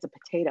it's a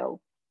potato,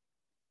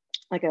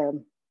 like a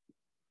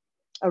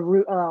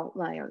root.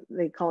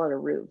 They call it a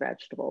root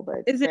vegetable,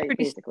 but is it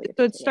basically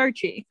so it's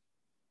starchy?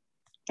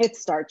 It's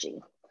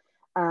starchy.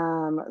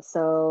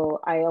 So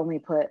I only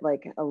put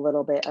like a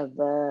little bit of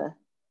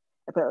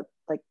I put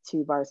like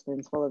 2 bar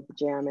spoons full of the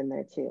jam in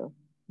there too.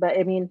 But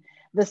I mean,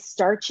 the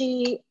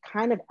starchy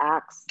kind of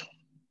acts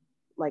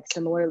like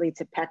similarly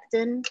to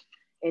pectin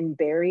in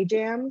berry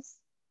jams.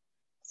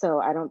 So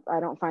I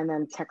don't find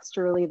them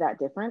texturally that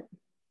different.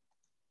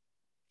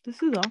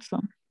 This is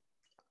awesome.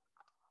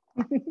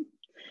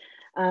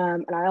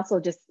 And I also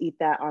just eat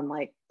that on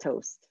like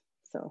toast.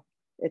 So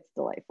it's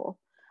delightful.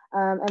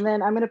 And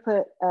then I'm gonna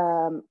put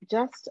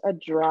just a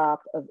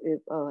drop of,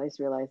 oh, I just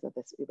realized that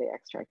this ube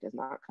extract does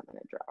not come in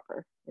a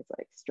dropper. It's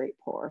like straight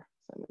pour.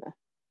 So I'm gonna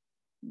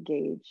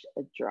gauge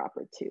a drop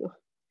or 2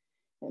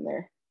 in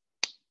there.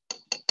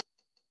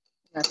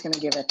 That's gonna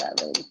give it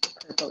that really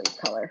purpley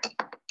color.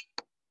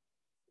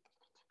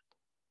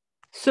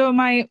 So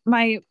my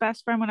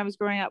best friend when I was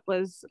growing up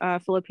was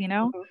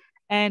Filipino,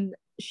 and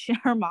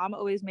her mom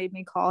always made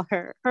me call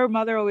her. Her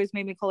mother always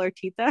made me call her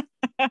Tita.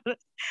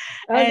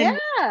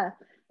 Yeah.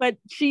 But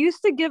she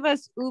used to give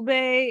us ube.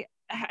 I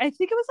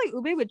think it was like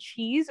ube with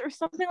cheese or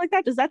something like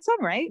that. Does that sound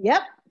right?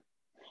 Yep.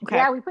 Okay.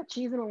 Yeah, we put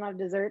cheese in a lot of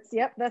desserts.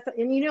 Yep.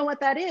 And you know what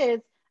that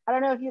is? I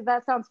don't know if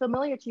that sounds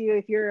familiar to you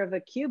if you're of a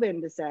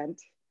Cuban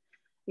descent.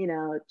 You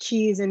know,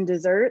 cheese in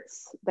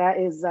desserts. That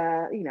is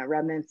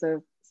remnants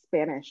of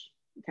Spanish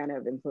kind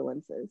of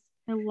influences.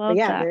 I love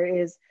that.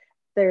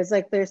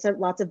 There's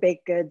lots of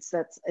baked goods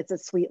it's a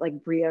sweet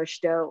like brioche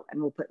dough, and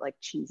we'll put like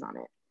cheese on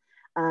it.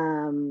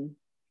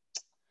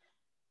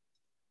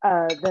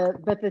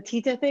 But the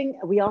tita thing,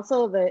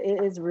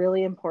 it is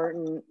really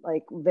important.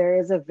 Like there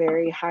is a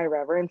very high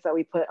reverence that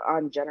we put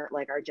on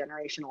our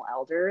generational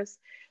elders.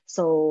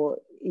 So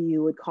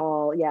you would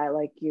call,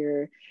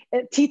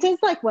 tita is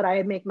like what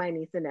I make my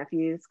niece and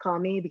nephews call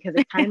me, because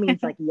it kind of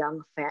means like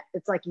young fat.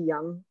 It's like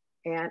young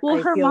aunt.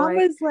 Well, her mom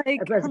was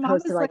like, as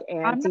opposed to like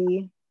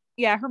auntie.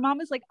 Yeah, her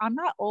mom is like, I'm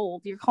not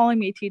old. You're calling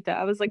me Tita.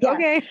 I was like, yeah,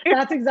 okay.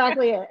 That's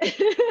exactly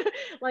it.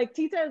 Like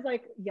Tita is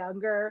like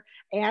younger.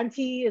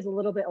 Auntie is a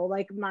little bit old.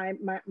 Like my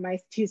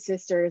 2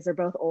 sisters are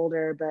both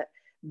older, but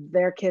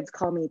their kids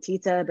call me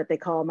Tita, but they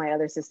call my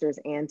other sisters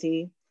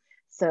Auntie.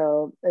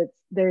 So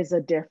there's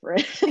a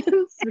difference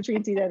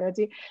between Tita and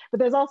Auntie. But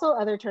there's also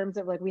other terms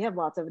of like, we have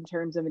lots of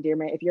terms of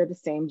endearment. If you're the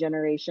same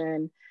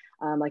generation,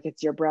 like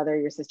it's your brother,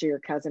 your sister, your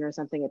cousin or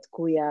something, it's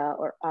kuya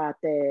or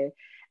ate.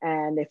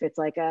 And if it's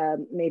like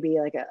maybe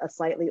like a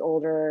slightly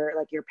older,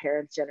 like your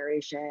parents'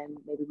 generation,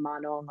 maybe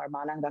manong or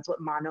manang, that's what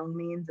manong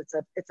means. It's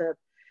a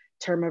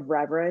term of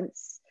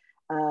reverence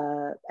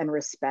and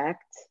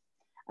respect.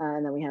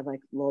 And then we have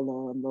like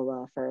lolo and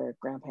lola for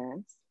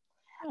grandparents.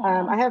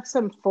 I have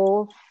some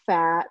full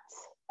fat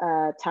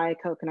Thai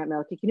coconut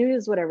milk. You can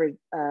use whatever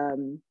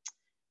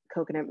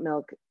coconut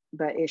milk,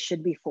 but it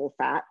should be full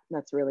fat.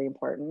 That's really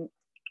important.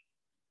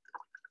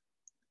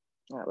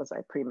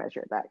 I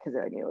pre-measured that because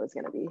I knew it was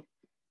going to be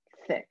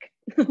thick.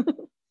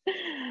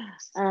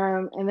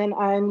 And then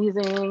I'm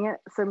using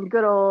some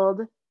good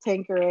old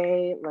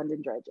Tanqueray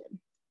London dry gin.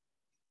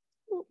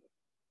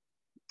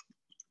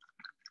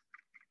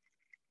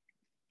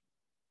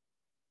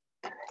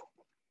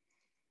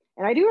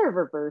 And I do a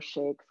reverse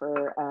shake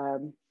for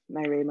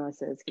my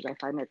Ramoses because I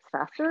find it's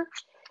faster.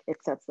 It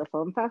sets the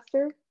foam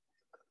faster.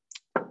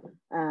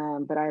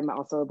 But I'm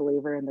also a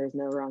believer in there's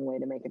no wrong way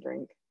to make a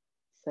drink.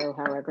 So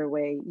however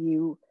way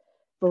you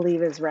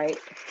believe is right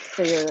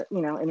for your,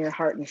 in your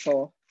heart and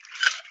soul,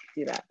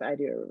 do that. But I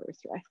do a reverse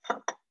dry.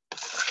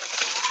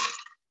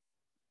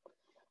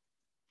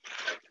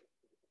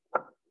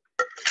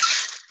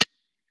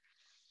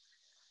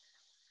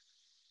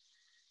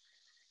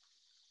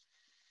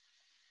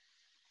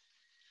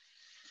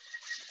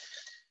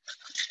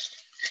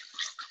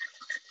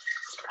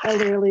 I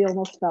literally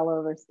almost fell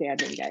over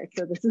standing, guys.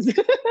 So this is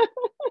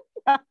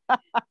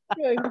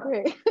going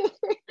great.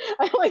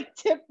 I like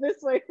tipped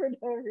this way for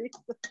no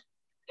reason.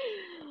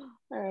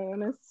 All right, I'm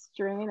gonna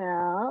strain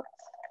out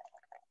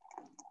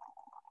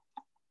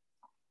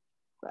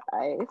the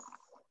ice.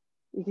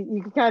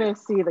 You can kind of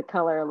see the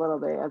color a little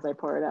bit as I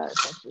pour it out.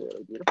 It's actually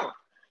really beautiful.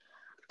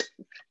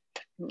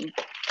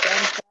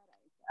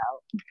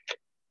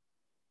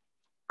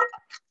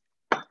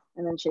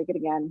 And then shake it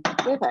again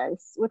with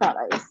ice, without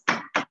ice.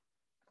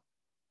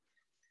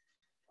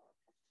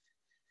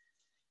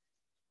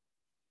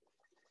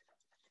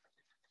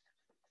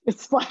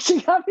 It's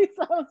splashing on me,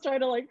 so I was trying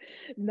to like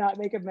not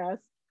make a mess.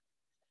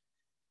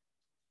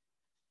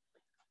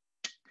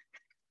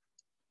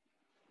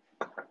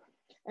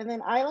 And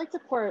then I like to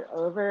pour it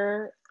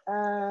over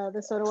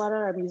the soda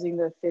water. I'm using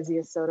the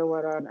fizziest soda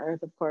water on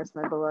earth, of course,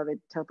 my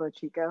beloved Topo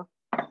Chico.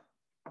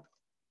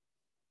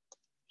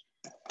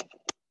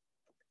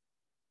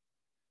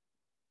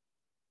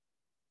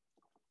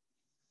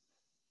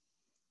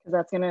 Because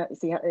that's gonna,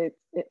 see how it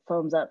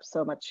foams up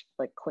so much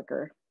like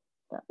quicker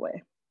that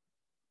way.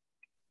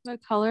 The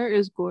color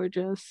is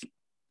gorgeous.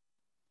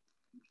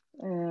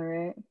 All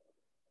right.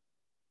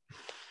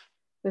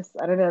 This,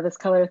 I don't know, this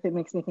color thing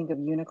makes me think of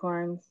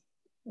unicorns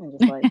and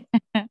just like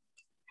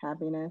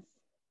happiness.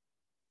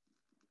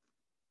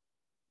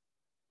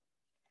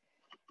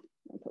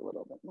 I'll put a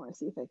little bit more,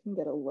 see if I can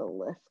get a little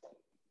lift.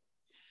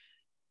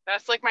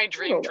 That's like my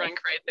dream drink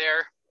right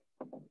there.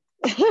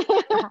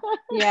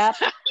 Yeah.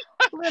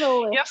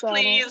 Little lift. Yes,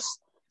 please.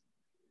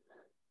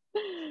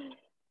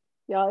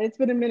 Y'all, it's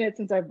been a minute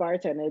since I've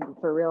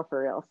bartended for real.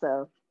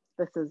 So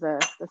this is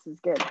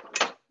good.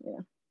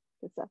 Yeah,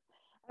 good stuff.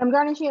 I'm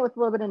garnishing it with a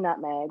little bit of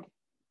nutmeg,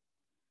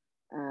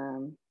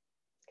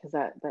 because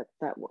that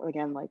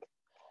again, like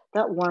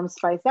that warm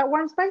spice I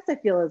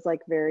feel is like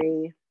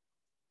very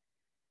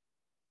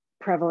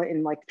prevalent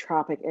in like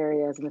tropic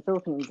areas, and the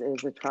Philippines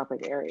is a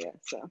tropic area.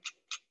 So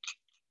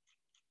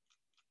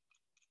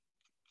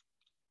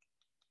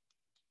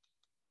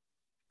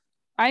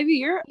Ivy,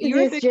 you're a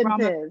big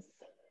Ramos.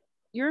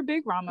 You're a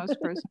big Ramos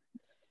person.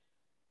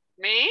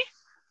 Me?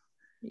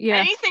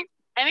 Yeah.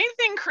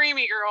 Anything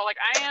creamy, girl. Like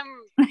I'm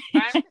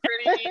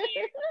pretty.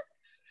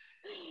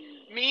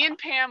 Me and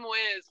Pam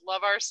Wiz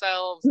love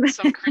ourselves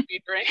some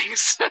creamy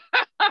drinks.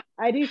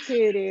 I do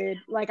too, dude.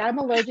 Like I'm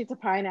allergic to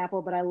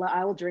pineapple, but I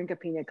will drink a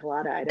pina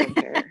colada. I don't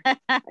care.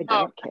 I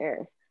don't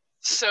care.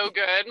 So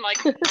good.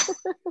 Like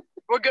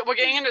we're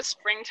getting into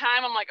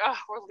springtime. I'm like, oh,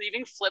 we're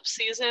leaving flip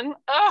season.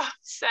 Oh,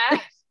 sad.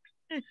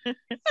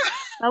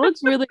 That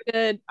looks really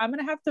good. I'm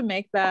gonna have to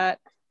make that.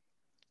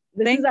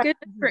 Thank goodness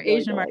for really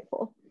Asian market.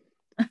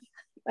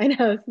 I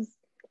know this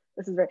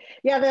is very,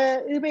 yeah,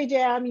 the ube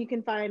jam you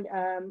can find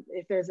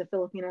if there's a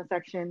Filipino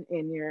section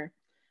in your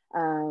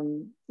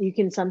you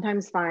can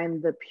sometimes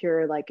find the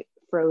pure like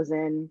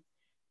frozen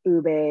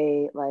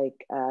ube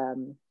like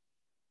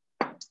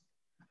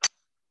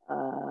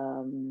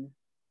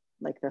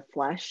the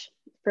flesh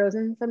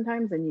frozen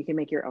sometimes, and you can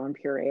make your own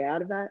puree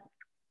out of that.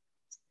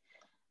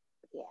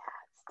 Yeah,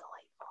 it's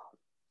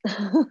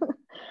delightful.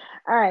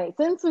 All right,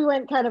 since we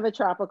went kind of a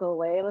tropical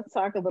way, let's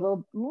talk a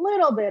little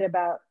bit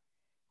about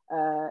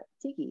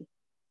tiki,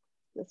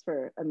 just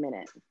for a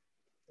minute.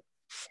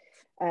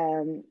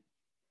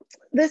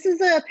 This is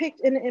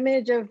an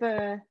image of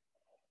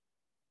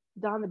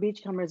Don the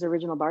Beachcomber's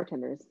original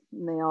bartenders,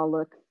 and they all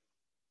look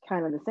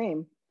kind of the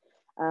same.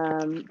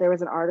 There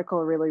was an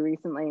article really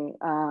recently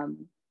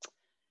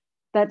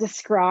that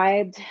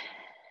described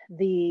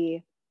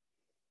the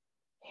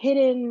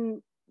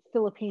hidden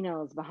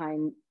Filipinos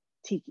behind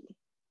tiki.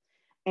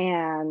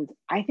 And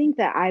I think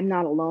that I'm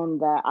not alone,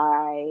 that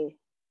I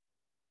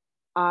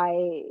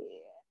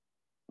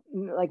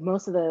like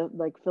most of the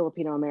like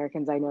Filipino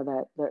Americans I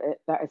know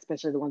that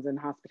especially the ones in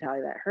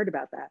hospitality that heard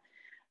about that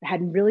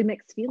had really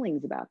mixed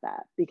feelings about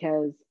that,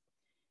 because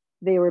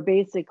they were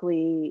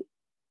basically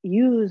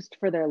used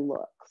for their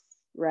looks,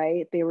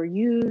 right? They were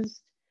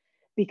used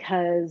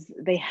because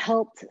they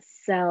helped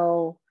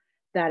sell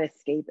that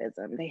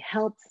escapism. They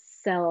helped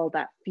sell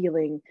that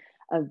feeling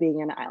of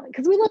being an island,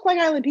 because we look like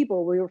island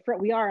people.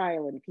 We are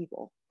island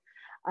people.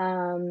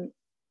 And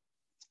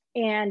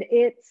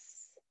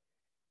it's,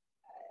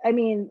 I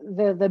mean,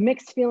 the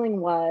mixed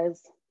feeling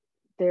was,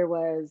 there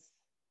was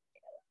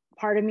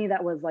part of me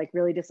that was like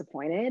really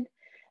disappointed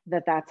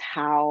that that's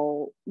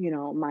how, you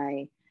know,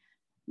 my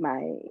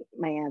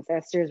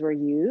ancestors were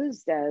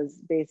used as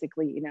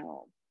basically, you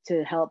know,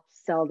 to help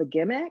sell the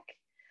gimmick.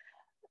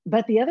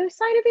 But the other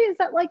side of it is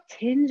that like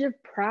tinge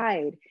of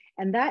pride.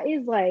 And that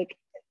is like,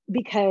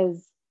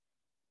 because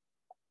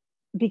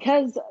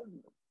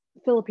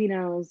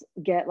Filipinos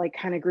get like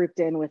kind of grouped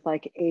in with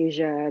like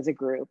Asia as a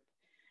group.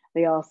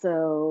 They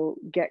also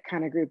get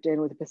kind of grouped in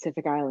with the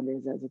Pacific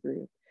Islanders as a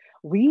group.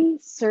 We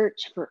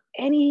search for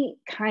any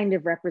kind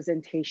of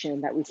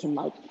representation that we can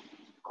like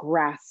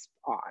grasp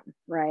on,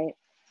 right?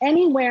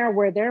 Anywhere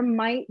where there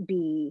might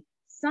be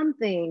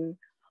something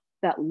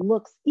that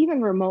looks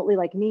even remotely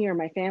like me or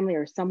my family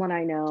or someone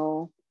I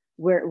know,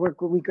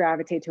 we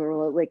gravitate to,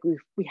 or like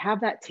we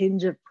have that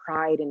tinge of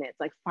pride in it. It's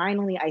like,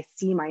 finally, I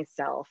see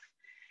myself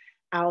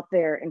out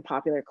there in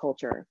popular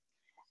culture.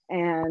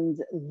 And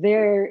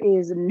there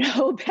is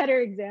no better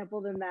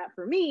example than that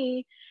for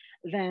me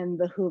than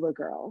the hula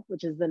girl,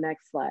 which is the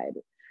next slide.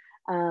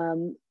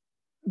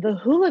 The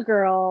hula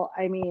girl,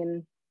 I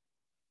mean,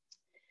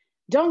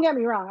 don't get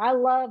me wrong, I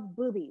love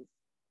boobies.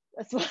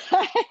 That's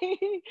why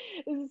this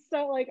is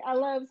so, like, I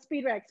love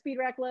Speed Rack. Speed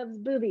Rack loves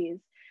boobies.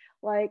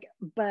 Like,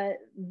 but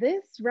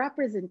this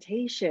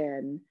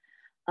representation,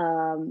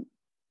 and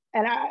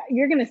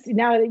you're gonna see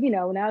now that, you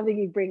know, now that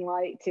you bring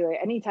light to it,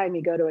 anytime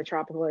you go to a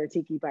tropical or a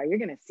tiki bar, you're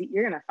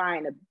gonna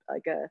find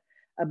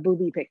a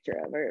booby picture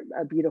of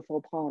a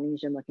beautiful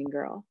Polynesian looking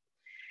girl.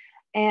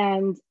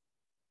 And,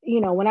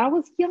 you know, when I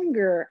was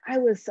younger,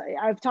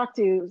 I've talked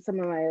to some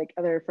of my like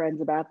other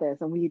friends about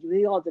this, and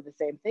we all did the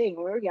same thing.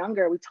 When we were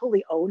younger, we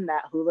totally owned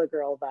that hula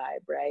girl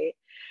vibe, right?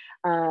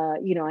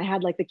 You know, I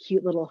had like the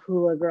cute little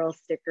hula girl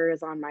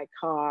stickers on my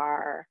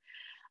car.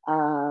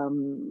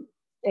 And,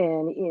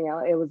 you know,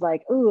 it was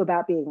like, ooh,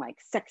 about being like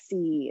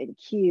sexy and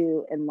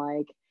cute and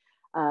like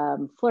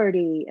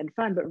flirty and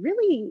fun. But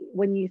really,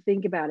 when you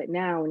think about it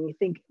now,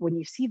 when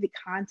you see the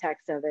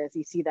context of this,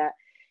 you see that,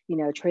 you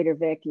know, Trader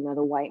Vic, you know,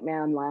 the white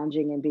man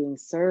lounging and being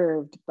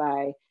served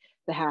by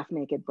the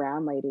half-naked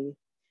brown lady.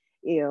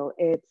 You know,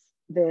 it's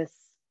this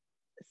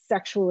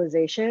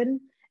sexualization,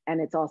 and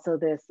it's also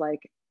this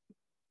like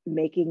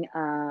making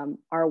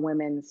our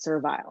women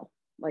servile,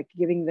 like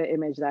giving the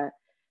image that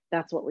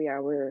that's what we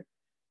are. We're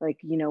like,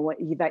 you know,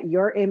 that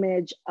your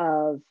image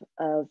of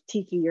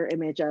tiki, your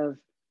image of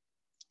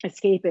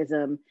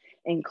escapism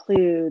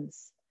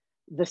includes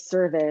the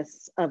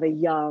service of a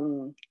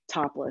young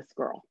topless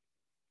girl.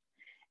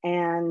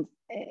 And,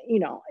 you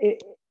know,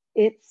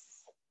 it's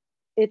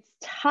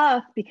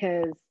tough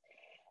because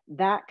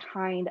that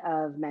kind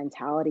of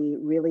mentality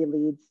really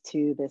leads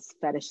to this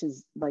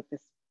fetishes, like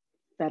this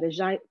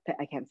fetishizing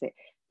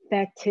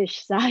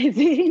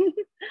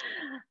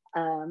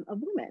of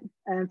women,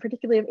 and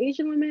particularly of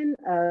Asian women,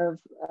 of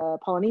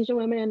Polynesian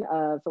women,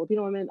 of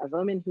Filipino women, of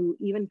women who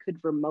even could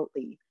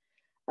remotely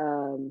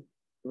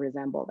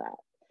resemble that.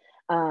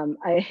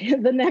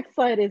 The next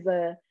slide is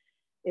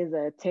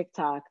a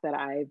TikTok that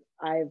I've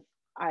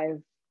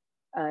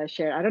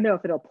shared. I don't know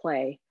if it'll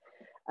play,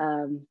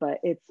 but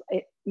it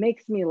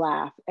makes me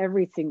laugh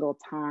every single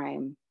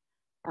time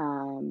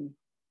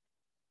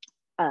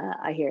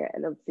I hear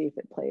it. Let's see if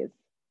it plays,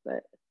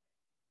 but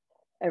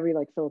every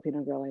like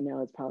Filipino girl I know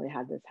has probably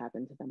had this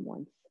happen to them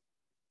once.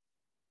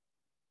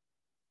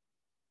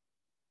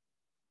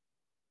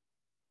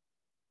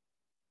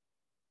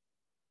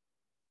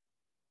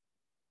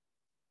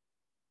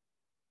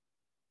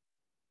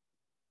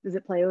 Does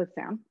it play with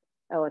sound?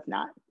 Oh, it's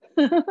not.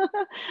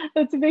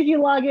 That's to make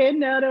you log in.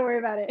 No, don't worry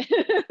about it.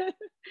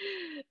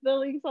 The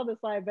link's on the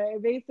slide,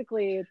 but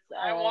basically it's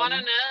I want to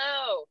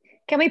know.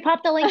 Can we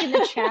pop the link in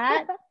the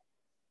chat?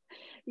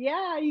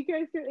 Yeah, you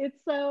guys can. It's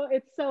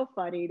so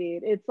funny,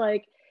 dude. It's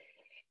like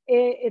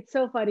it's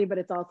so funny, but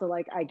it's also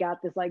like I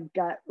got this like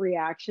gut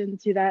reaction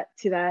to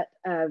that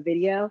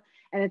video,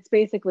 and it's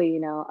basically, you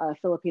know, a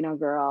Filipino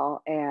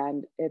girl,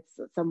 and it's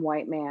some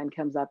white man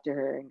comes up to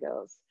her and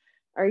goes,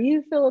 "Are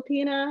you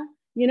Filipina?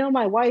 You know,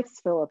 my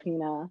wife's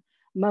Filipina.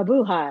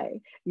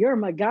 Mabuhay, you're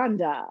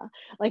maganda."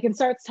 Like, and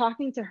starts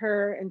talking to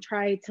her and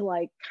try to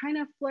like kind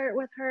of flirt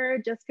with her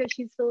just because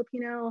she's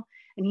Filipino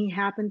and he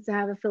happens to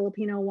have a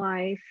Filipino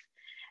wife.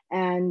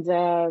 And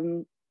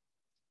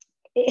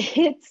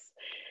it's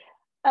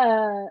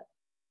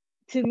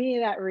to me,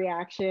 that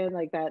reaction,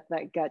 like that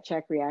gut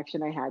check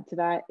reaction I had to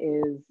that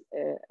is,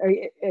 are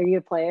you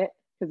gonna play it?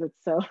 Because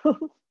it's so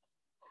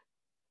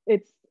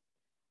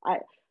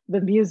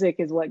the music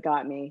is what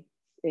got me.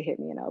 It hit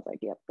me, and I was like,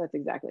 yep, that's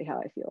exactly how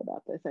I feel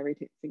about this every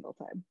single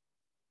time.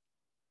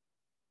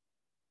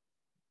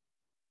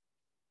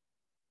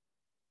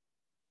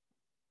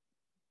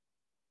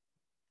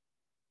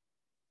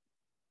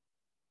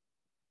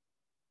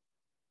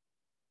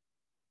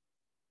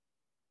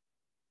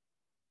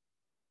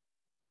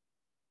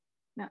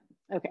 No,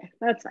 okay,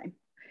 that's fine.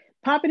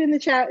 Pop it in the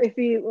chat if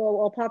you.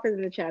 Well, I'll pop it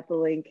in the chat, the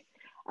link.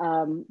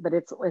 But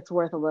it's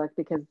worth a look,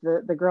 because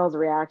the girl's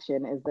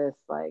reaction is this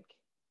like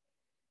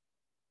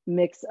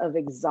mix of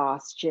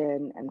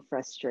exhaustion and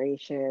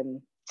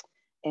frustration,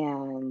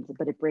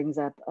 but it brings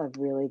up a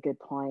really good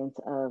point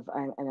of,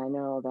 and I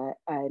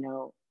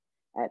know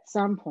at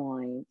some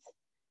point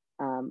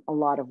a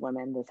lot of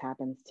women this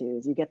happens to,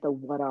 is you get the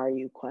 "what are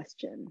you"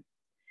 question.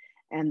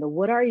 And the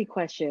 "what are you"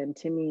 question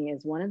to me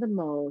is one of the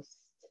most,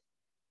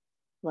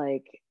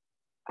 like,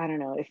 I don't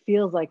know, it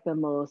feels like the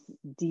most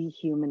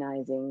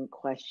dehumanizing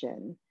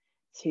question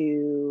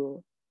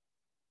to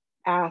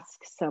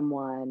ask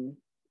someone.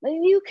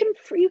 And you can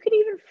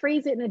even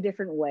phrase it in a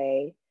different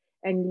way,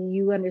 and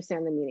you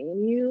understand the meaning,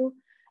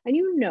 and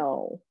you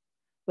know.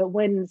 But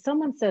when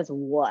someone says,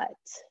 "What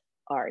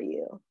are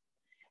you?"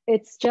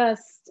 it's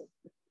just,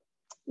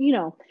 you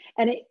know,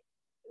 and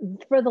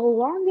for the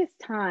longest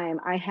time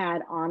I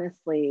had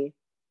honestly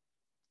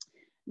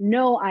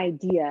no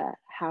idea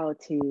how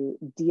to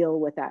deal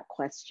with that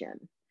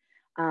question.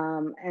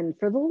 And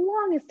for the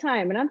longest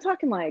time, and I'm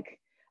talking like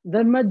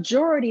the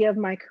majority of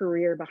my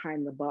career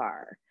behind the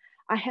bar,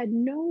 I had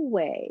no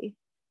way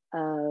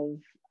of,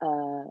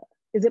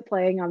 is it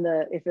playing on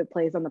the, if it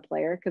plays on the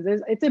player?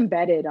 Because it's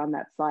embedded on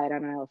that slide. I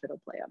don't know if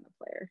it'll play on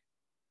the player.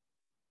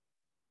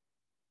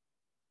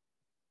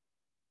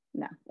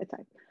 No, it's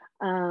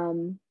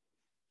fine.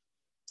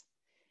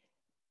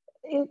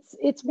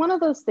 It's one of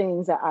those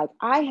things that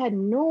I had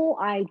no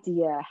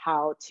idea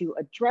how to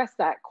address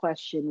that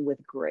question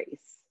with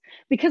grace.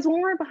 Because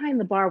when we're behind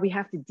the bar, we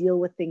have to deal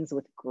with things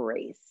with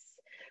grace,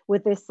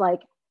 with this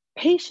like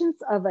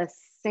patience of a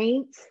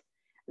saint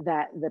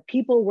that the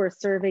people we're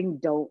serving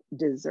don't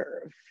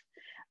deserve.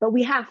 But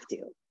we have to,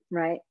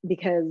 right?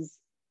 Because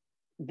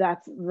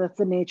that's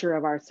the nature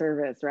of our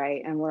service,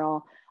 right? And we're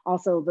all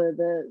also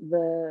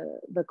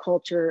the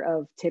culture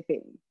of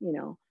tipping, you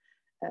know,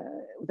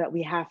 that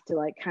we have to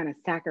like kind of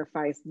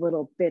sacrifice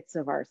little bits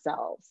of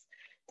ourselves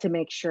to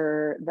make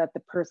sure that the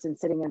person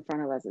sitting in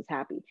front of us is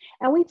happy.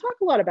 And we talk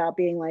a lot about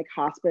being like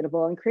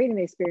hospitable and creating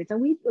the experience.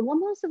 And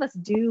most of us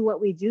do what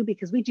we do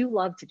because we do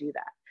love to do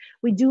that.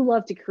 We do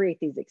love to create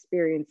these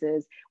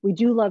experiences. We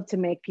do love to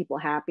make people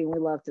happy. And we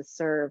love to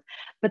serve,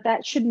 but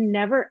that should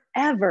never,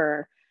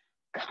 ever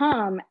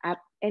come at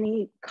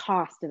any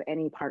cost of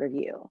any part of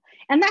you.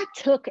 And that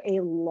took a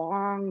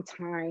long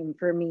time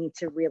for me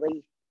to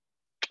really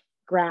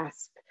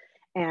grasp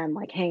and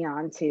like hang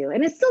on to,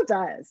 and it still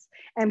does.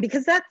 And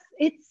because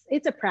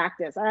it's a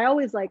practice. I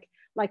always like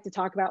to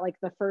talk about like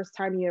the first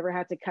time you ever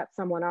had to cut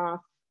someone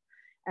off,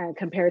 and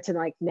compared to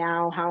like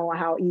now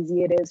how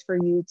easy it is for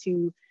you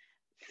to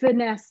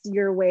finesse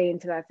your way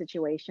into that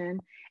situation.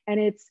 And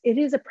it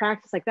is a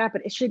practice like that,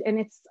 but it's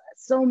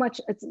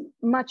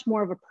much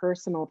more of a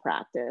personal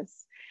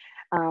practice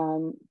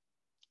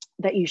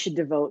that you should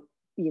devote,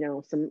 you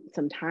know,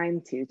 some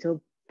time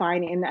to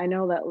find. And I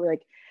know that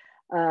like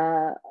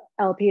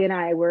LP and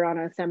I were on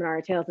a seminar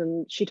at Tales,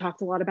 and she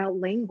talked a lot about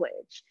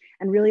language,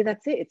 and really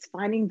that's it. It's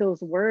finding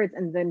those words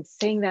and then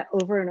saying that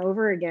over and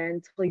over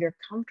again until you're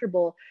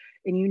comfortable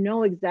and you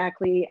know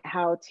exactly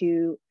how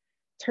to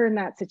turn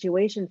that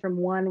situation from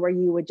one where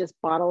you would just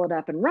bottle it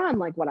up and run,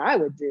 like what I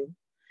would do,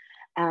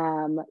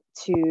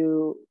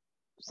 to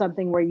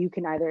something where you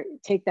can either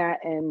take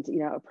that and, you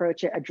know,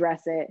 approach it,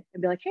 address it,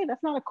 and be like, hey,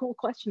 that's not a cool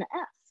question to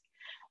ask.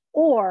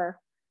 Or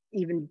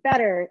even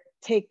better,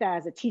 take that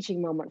as a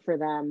teaching moment for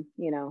them,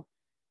 you know.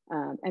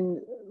 And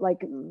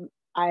like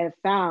I have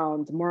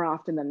found more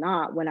often than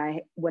not, when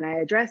I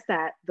address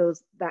that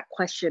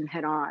question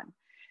head on,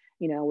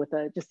 you know, with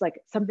just like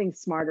something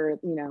smarter,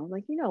 you know,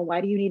 like, you know,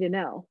 why do you need to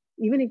know?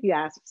 Even if you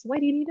ask, so why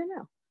do you need to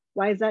know?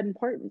 Why is that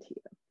important to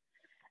you?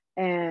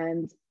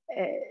 And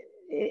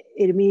it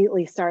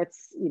immediately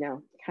starts, you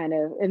know, kind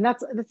of, and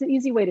that's an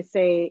easy way to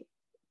say,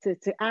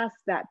 to ask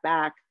that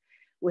back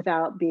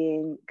without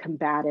being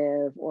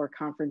combative or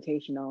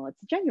confrontational.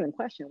 It's a genuine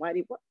question. Why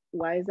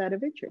is that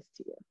of interest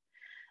to you?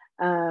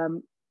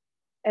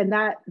 And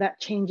that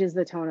changes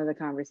the tone of the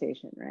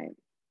conversation, right?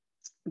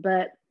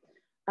 But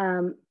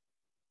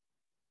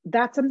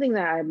that's something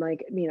that I'm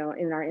like, you know,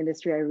 in our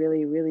industry, I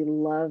really, really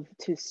love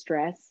to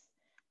stress,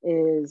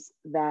 is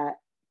that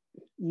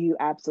you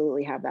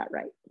absolutely have that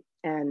right,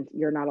 and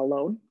you're not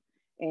alone.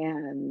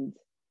 And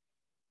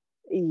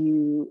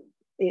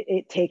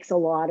it takes a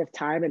lot of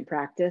time and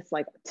practice,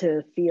 like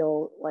to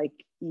feel like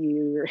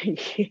you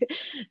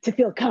to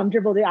feel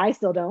comfortable. I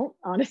still don't,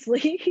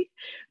 honestly,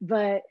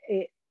 but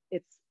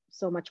it's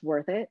so much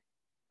worth it.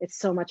 It's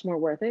so much more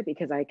worth it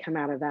because I come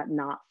out of that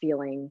not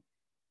feeling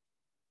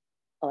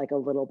like a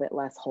little bit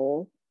less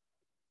whole.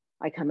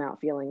 I come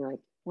out feeling like,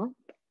 well,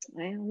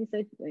 I always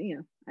said, you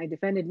know, I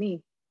defended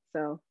me.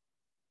 So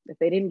if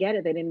they didn't get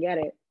it, they didn't get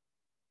it.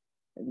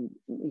 And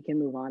we can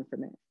move on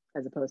from it,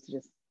 as opposed to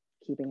just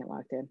keeping it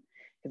locked in,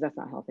 because that's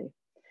not healthy.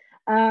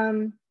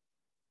 I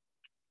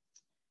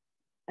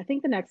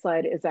think the next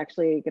slide is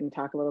actually going to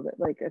talk a little bit,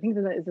 like, I think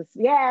that is this,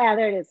 yeah,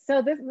 there it is.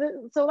 So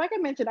so like I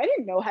mentioned, I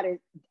didn't know how to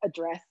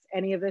address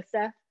any of this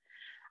stuff.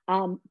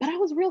 But I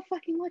was real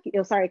fucking lucky.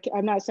 Oh, sorry,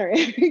 I'm not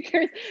sorry,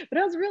 but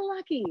I was real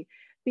lucky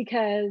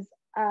because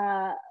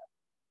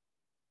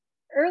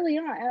early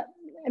on,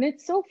 and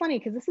it's so funny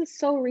because this is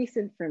so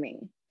recent for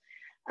me.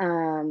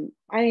 I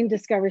didn't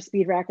discover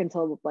Speed Rack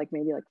until like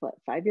maybe like what,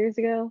 5 years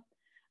ago.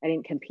 I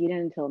didn't compete in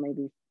until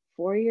maybe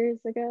 4 years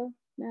ago.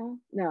 No,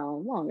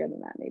 longer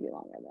than that, maybe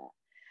longer than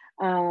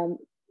that.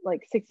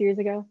 Like 6 years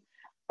ago.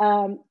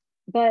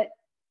 But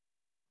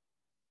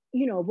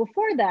you know,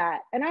 before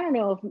that, and I don't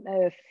know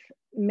if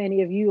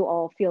many of you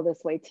all feel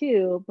this way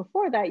too,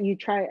 before that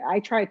I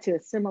tried to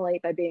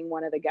assimilate by being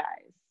one of the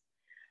guys.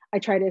 I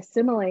tried to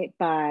assimilate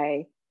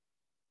by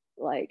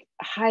like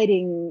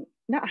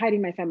not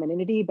hiding my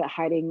femininity, but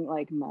hiding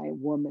like my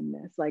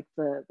womanness, like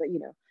the you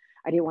know,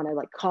 I didn't want to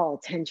like call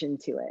attention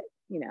to it.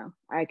 You know,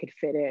 I could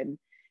fit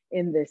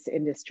in this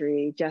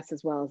industry just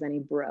as well as any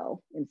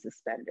bro in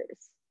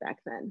suspenders back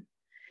then.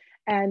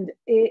 And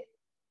it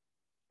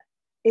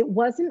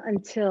wasn't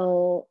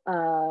until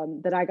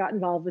that I got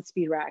involved with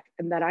Speed Rack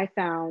and that I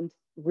found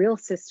real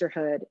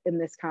sisterhood in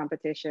this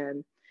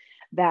competition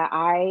that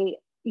I,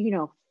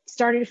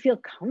 started to feel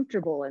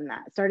comfortable in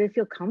that, started to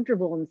feel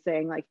comfortable in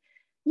saying like,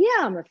 yeah,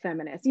 I'm a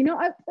feminist.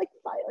 I like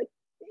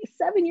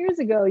 7 years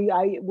ago,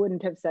 I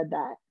wouldn't have said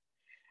that.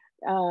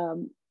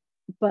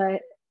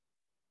 But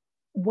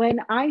when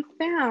I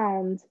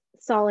found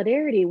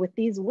solidarity with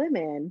these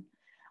women,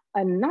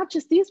 and not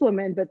just these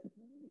women, but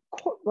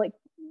like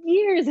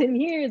years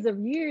and years of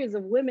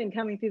women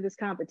coming through this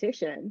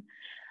competition,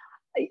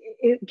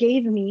 it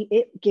gave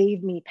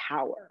me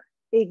power.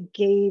 It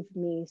gave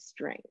me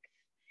strength.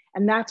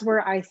 And that's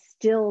where I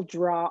still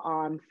draw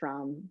on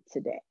from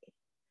today.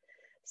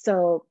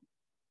 So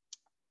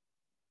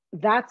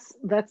that's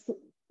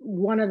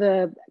one of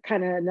the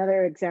kind of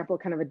another example,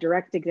 kind of a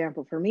direct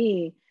example for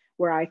me,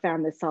 where I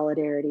found this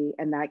solidarity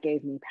and that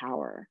gave me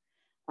power.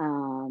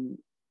 And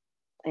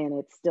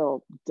it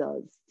still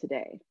does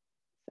today.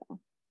 So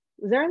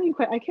is there any,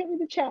 I can't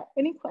read the chat.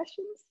 Any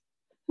questions?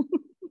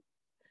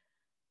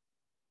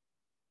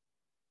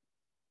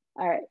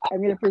 All right, I'm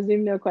gonna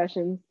presume no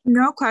questions.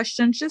 No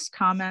questions, just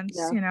comments.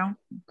 Yeah.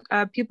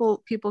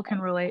 People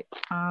can relate.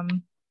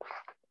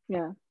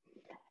 Yeah,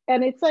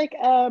 and it's like,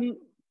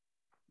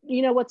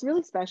 what's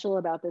really special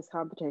about this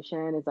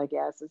competition is like,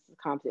 yes, it's a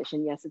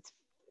competition. Yes, it's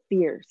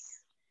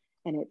fierce,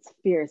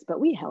 but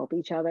we help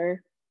each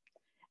other.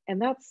 And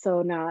that's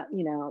so not,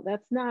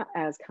 that's not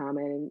as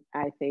common,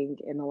 I think,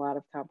 in a lot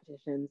of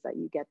competitions that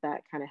you get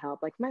that kind of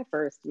help. Like my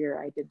first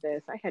year I did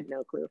this, I had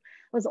no clue. I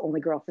was the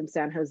only girl from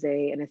San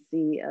Jose in a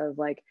sea of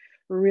like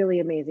really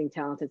amazing,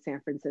 talented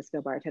San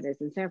Francisco bartenders.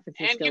 And San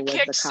Francisco and you was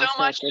kicked the so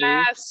cocktail much city.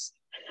 ass.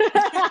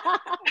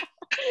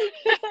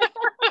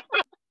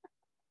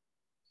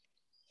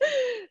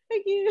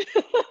 Thank you.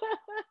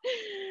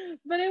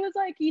 But it was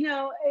like,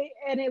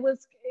 and it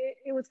was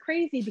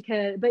crazy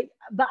because,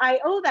 but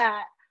I owe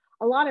that.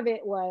 A lot of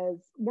it was,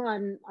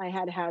 one, I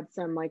had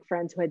some like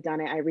friends who had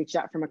done it. I reached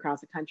out from across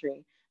the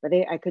country, but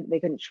they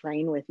couldn't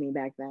train with me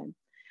back then.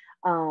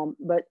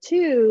 But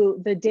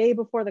two, the day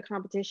before the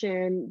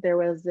competition, there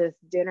was this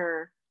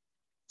dinner,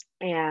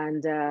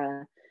 and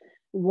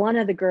one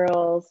of the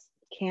girls,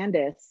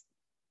 Candace,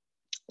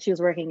 she was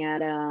working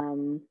at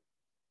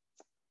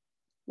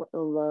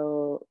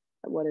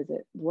what is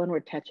it? One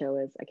where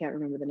Techo is. I can't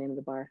remember the name of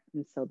the bar.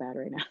 I'm so bad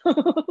right now.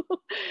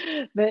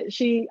 But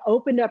she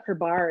opened up her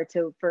bar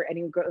for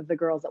any of the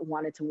girls that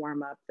wanted to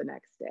warm up the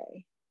next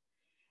day.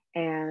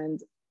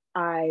 And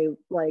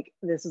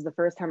this was the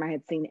first time I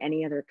had seen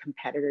any other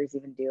competitors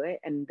even do it.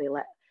 And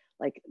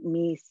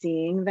me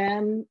seeing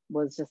them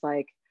was just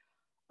like,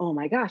 oh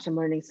my gosh, I'm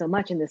learning so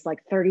much in this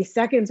 30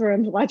 seconds where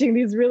I'm watching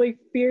these really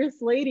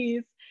fierce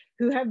ladies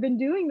who have been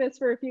doing this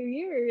for a few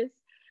years.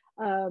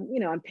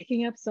 I'm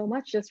picking up so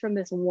much just from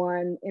this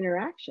one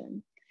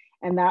interaction.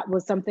 And that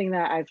was something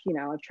that I've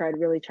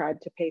really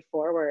tried to pay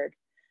forward.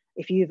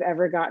 If you've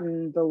ever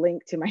gotten the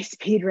link to my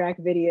speed rack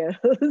videos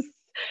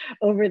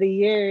over the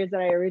years that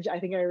I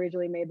think I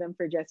originally made them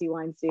for Jesse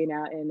Weinstein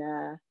out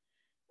in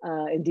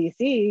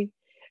DC.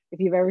 If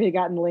you've ever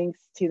gotten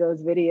links to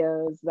those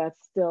videos, that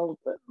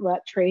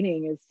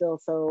training is it still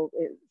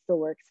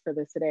works for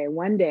this today.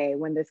 One day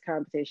when this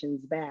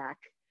competition's back,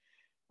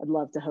 I'd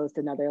love to host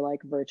another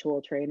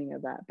virtual training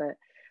of that, but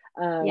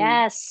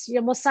yes,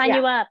 we'll sign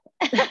you up.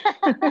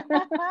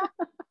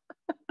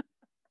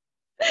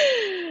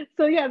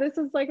 So yeah, this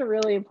is a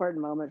really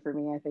important moment for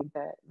me. I think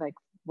that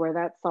where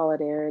that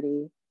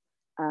solidarity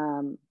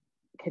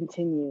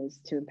continues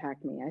to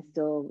impact me. I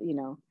still,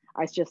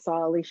 I just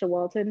saw Alicia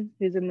Walton,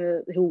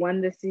 who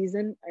won this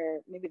season, or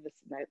maybe the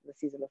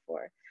season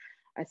before.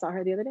 I saw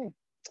her the other day.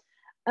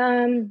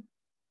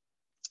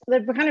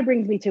 That kind of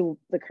brings me to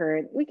the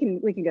current. We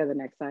can go to the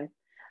next slide.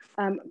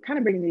 Kind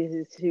of brings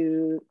me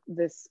to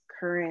this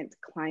current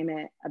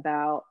climate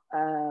about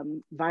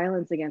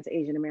violence against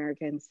Asian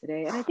Americans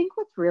today. And I think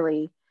what's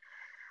really,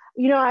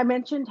 I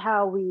mentioned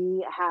how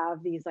we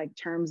have these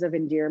terms of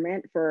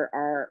endearment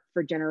for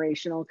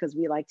generational, because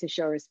we like to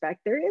show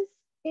respect. There is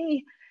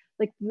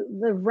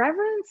the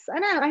reverence,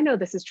 and I know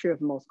this is true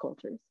of most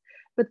cultures,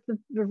 but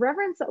the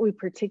reverence that we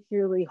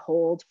particularly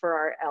hold for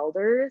our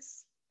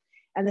elders,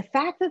 and the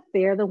fact that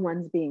they're the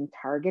ones being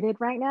targeted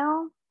right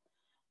now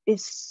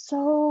is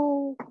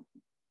so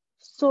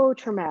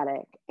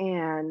traumatic,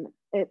 and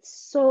it's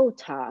so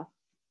tough.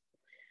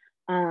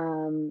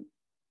 But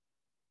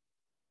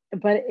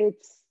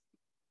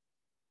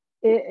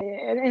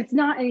it's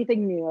not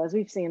anything new, as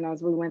we've seen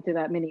as we went through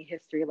that mini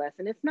history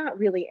lesson. It's not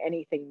really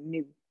anything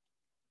new.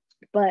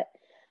 But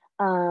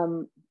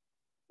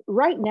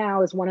right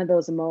now is one of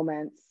those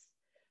moments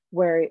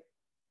where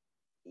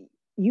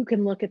you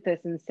can look at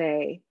this and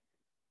say,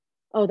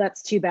 oh,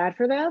 that's too bad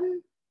for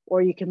them.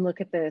 Or you can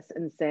look at this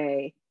and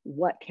say,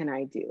 what can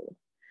I do?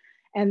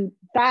 And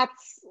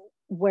that's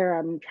where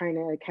I'm trying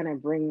to kind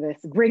of bring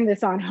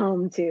this on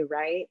home to,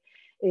 right?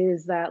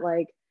 Is that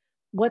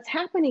what's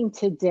happening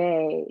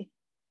today,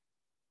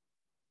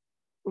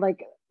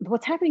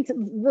 what's happening to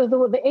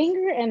the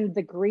anger and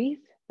the grief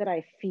that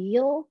I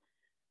feel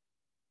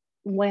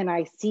when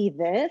I see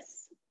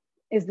this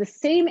is the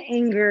same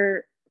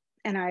anger,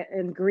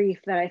 and grief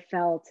that I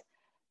felt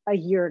a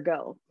year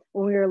ago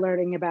when we were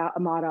learning about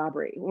Ahmaud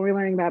Arbery, when we were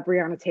learning about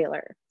Breonna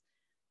Taylor.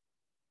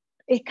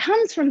 It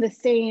comes from the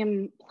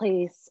same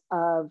place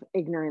of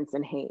ignorance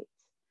and hate.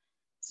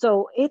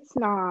 So it's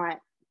not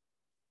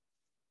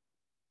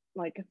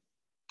like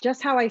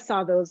just how I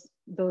saw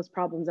those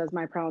problems as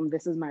my problem,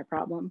 this is my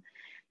problem.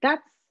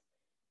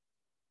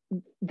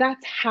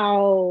 That's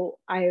how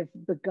I've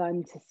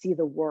begun to see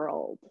the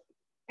world.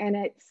 And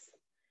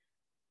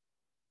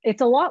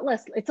it's a lot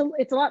less, it's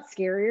a lot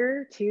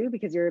scarier too,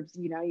 because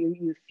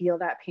you feel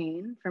that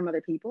pain from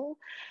other people,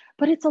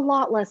 but it's a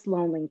lot less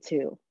lonely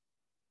too,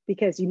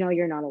 because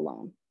you're not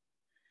alone.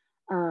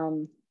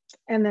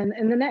 And then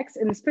in the next,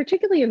 and it's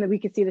particularly we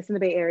could see this in the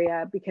Bay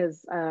Area,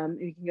 because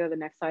you can go to the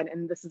next slide,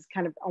 and this is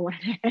kind of, I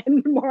wanted to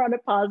end more on a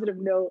positive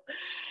note.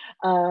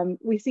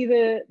 We see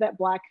that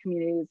Black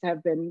communities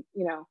have been,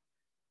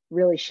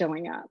 really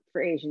showing up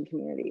for Asian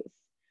communities.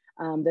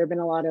 There have been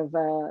a lot of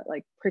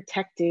like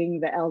protecting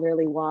the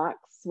elderly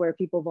walks, where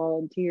people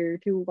volunteer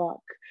to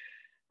walk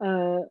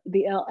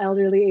the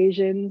elderly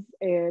Asians,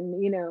 and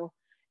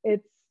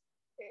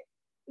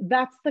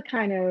that's the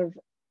kind of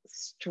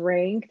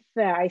strength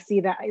that I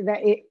see, that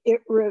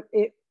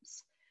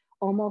it's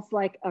almost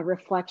like a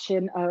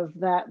reflection of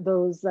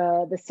those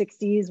the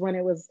 60s, when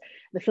it was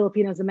the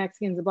Filipinos, the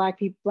Mexicans, the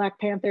Black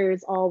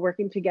Panthers all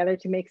working together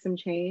to make some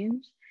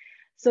change.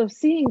 So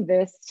seeing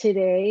this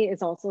today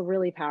is also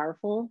really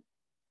powerful,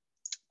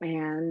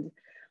 and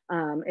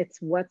it's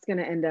what's going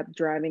to end up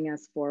driving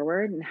us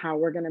forward and how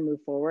we're going to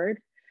move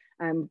forward.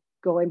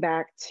 Going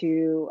back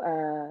to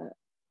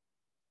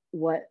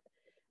what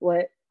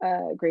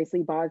Grace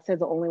Lee Boggs said,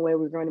 the only way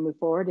we're going to move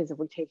forward is if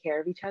we take care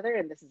of each other,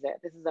 and this is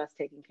it. This is us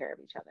taking care of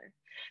each other.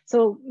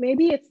 So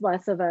maybe it's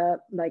less of a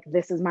like,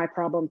 this is my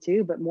problem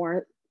too, but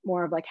more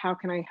of like, how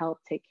can I help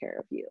take care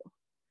of you?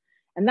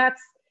 And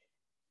that's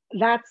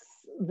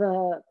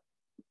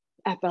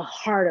at the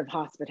heart of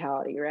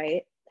hospitality,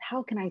 right?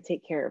 How can I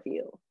take care of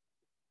you?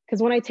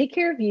 Because when I take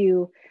care of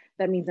you,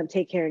 that means I'm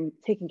taking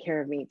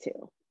care of me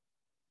too.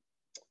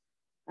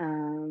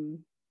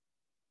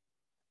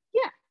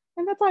 Yeah,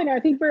 and that's all I know. I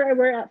think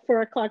we're at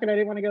 4 o'clock, and I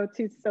didn't want to go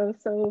too so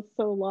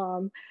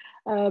long,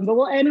 but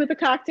we'll end with a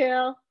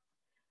cocktail,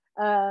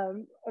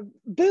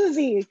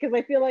 boozy, because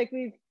I feel like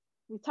we've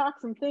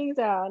talked some things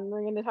out, and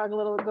we're going to go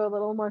a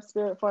little more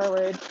spirit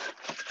forward.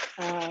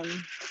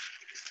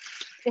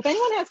 If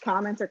anyone has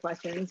comments or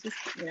questions, just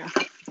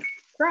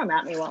throw them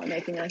at me while I'm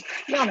making this.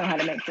 Y'all know how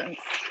to make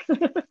drinks.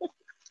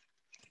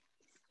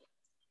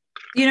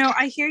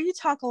 I hear you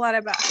talk a lot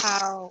about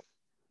how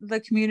the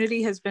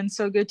community has been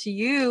so good to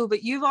you,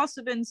 but you've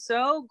also been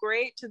so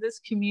great to this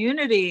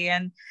community.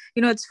 And,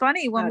 it's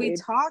funny, when we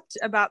talked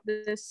about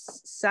this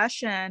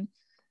session,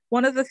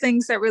 one of the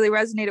things that really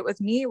resonated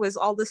with me was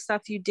all the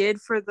stuff you did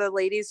for the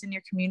ladies in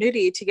your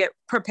community to get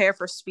prepared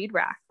for Speed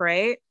Rack,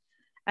 right?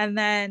 And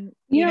then,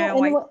 that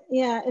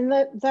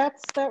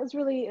was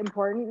really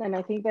important. And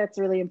I think that's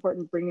really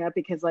important to bring up,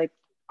 because like,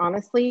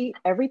 honestly,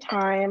 every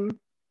time,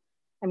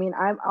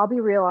 I'll be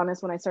real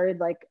honest, when I started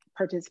like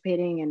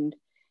participating and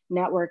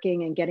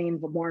networking and getting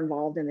more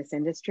involved in this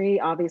industry,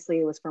 obviously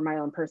it was for my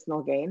own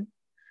personal gain,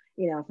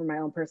 for my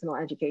own personal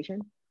education.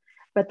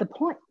 But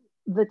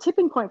the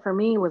tipping point for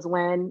me was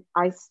when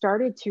I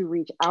started to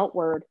reach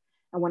outward,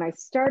 and when I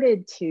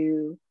started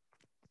to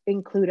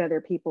include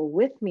other people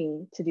with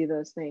me to do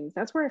those things.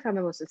 That's where I found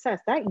the most success.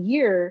 That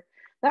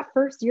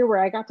first year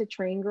where I got to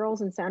train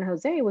girls in San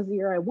Jose was the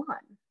year I won.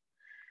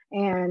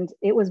 And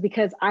it was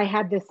because I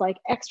had this like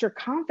extra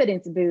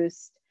confidence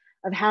boost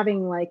of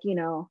having like,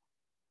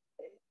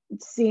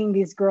 seeing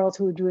these girls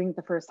who were doing it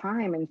the first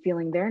time and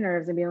feeling their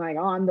nerves and being like,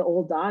 oh, I'm the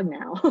old dog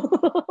now.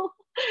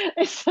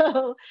 And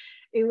so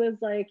it was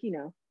like,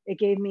 it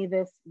gave me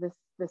this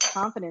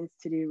confidence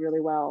to do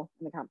really well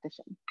in the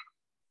competition.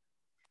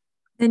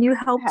 And you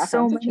helped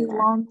so many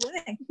along the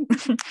way.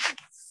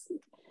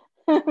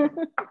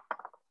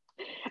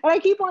 And I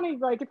keep wanting,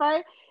 like, if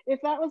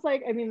that was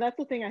like, that's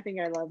the thing I think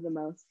I love the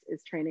most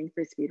is training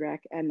for Speed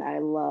Rack, and I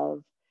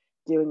love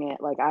doing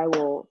it. Like, I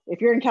will, if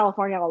you're in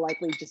California, I'll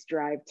likely just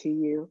drive to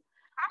you,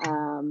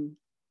 and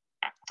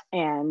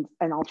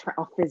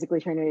I'll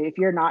physically train you. If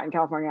you're not in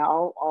California,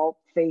 I'll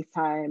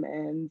FaceTime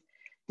and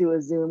do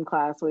a Zoom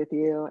class with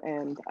you,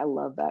 and I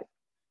love that.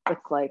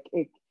 It's like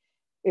it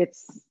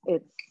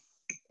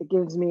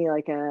gives me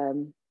like a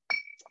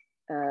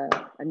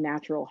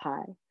natural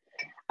high.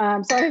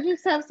 So I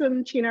just have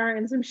some Chinar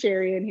and some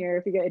sherry in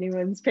here if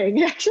anyone's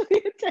paying actually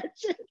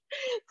attention to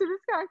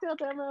this cocktail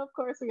demo. Of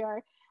course we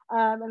are.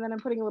 And then I'm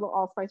putting a little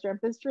allspice ramp.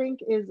 This drink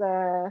is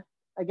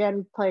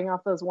again playing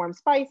off those warm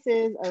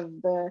spices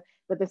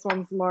but this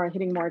one's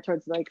hitting more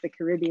towards like the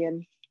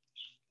Caribbean.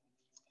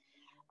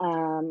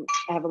 I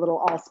have a little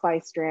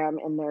allspice dram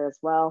in there as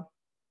well.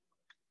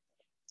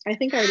 I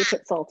think I already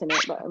put salt in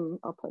it, but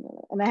I'll put it in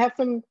it. And I have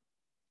some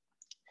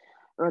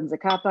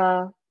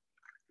Ronzacapa,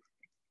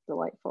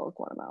 delightful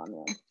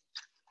watermelon.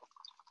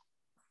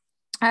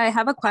 I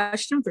have a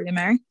question for you,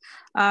 Mary.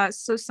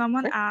 So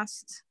someone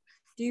asked,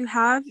 Do you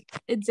have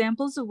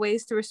examples of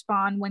ways to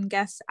respond when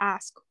guests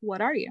ask,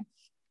 "What are you?"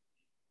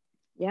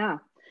 Yeah.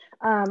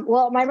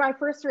 Well, my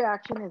first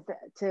reaction is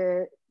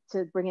to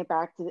bring it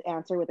back to the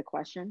answer with a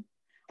question.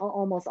 I'll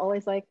almost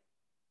always like,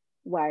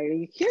 why are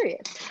you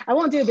curious? I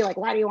won't be like,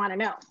 why do you want to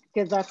know?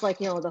 Because that's like,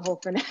 the whole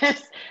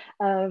finesse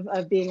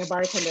of being a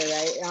bartender,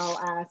 right? I'll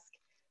ask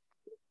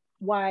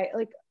why,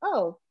 like,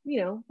 oh,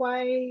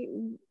 why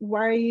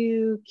are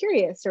you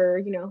curious?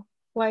 Or,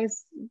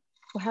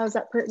 how's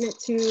that pertinent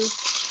to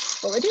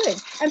what we're doing?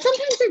 And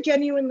sometimes they're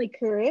genuinely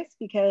curious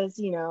because,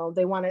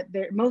 they want it,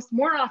 they're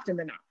more often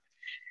than not,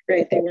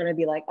 right? They want to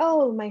be like,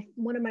 oh,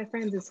 one of my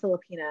friends is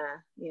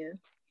Filipina,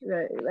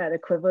 that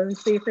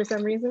equivalency for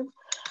some reason.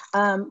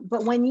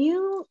 But when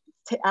you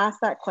ask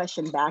that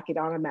question back, it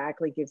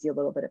automatically gives you a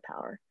little bit of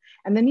power.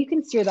 And then you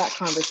can steer that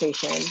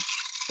conversation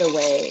the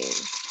way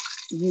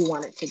you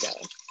want it to go.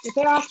 If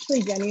they're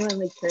actually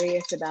genuinely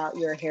curious about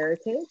your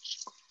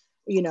heritage,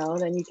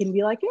 then you can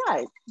be like,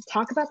 yeah,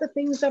 talk about the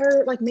things that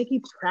are like make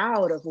you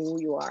proud of who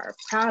you are,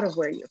 proud of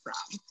where you're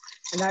from.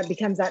 And that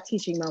becomes that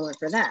teaching moment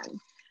for them.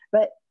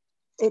 But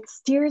it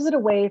steers it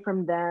away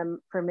from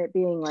it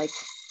being like,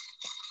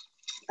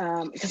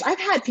 because I've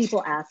had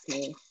people ask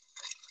me,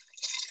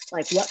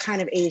 like, what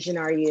kind of Asian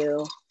are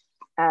you?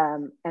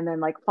 And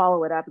then like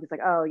follow it up. It's like,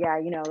 oh yeah,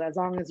 as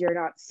long as you're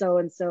not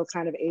so-and-so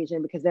kind of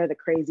Asian, because they're the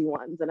crazy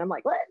ones. And I'm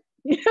like, what?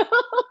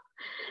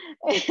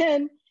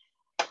 And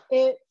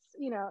it's,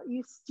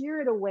 you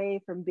steer it away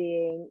from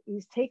you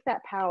take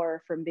that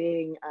power from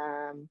being,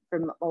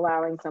 from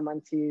allowing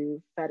someone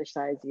to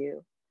fetishize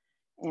you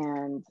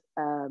and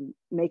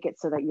make it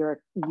so that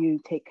you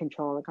take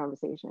control of the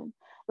conversation.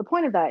 The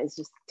point of that is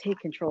just take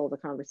control of the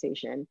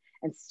conversation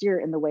and steer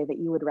it in the way that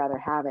you would rather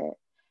have it,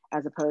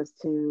 as opposed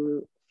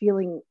to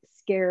feeling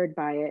scared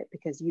by it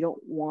because you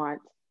don't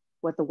want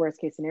what the worst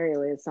case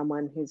scenario is,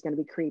 someone who's going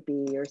to be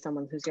creepy or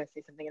someone who's going to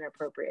say something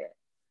inappropriate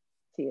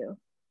to you.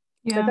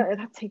 Yeah. But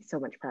that takes so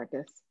much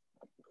practice,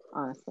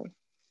 honestly.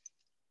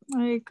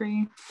 I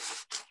agree.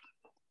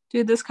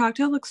 Dude, this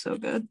cocktail looks so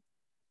good.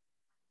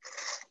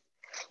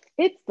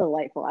 It's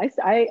delightful.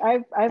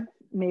 I've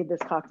made this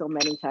cocktail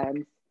many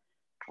times,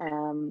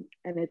 and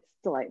it's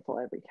delightful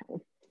every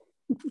time.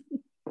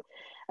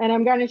 And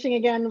I'm garnishing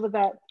again with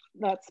that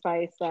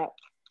spice, that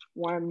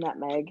warm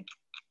nutmeg.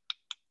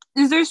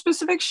 Is there a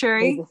specific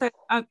sherry,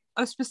 a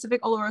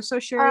specific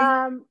Oloroso sherry?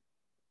 I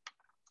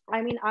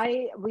mean,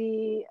 I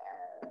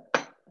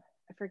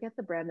forget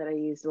the brand that I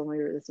used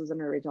when this was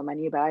an original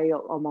menu, but I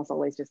almost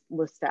always just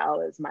list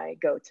out as my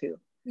go-to.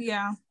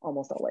 Yeah.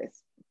 Almost always.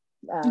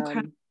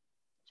 Okay.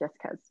 Just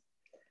because.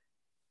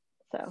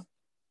 So.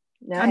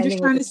 I'm just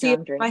trying to see if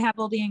I have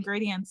all the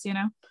ingredients, All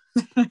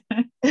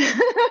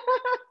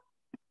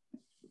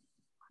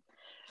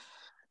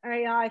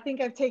right, I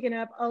think I've taken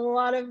up a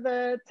lot of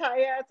the time.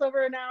 Yeah, it's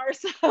over an hour.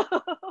 So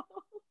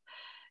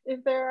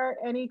if there are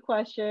any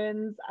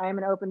questions, I'm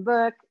an open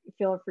book.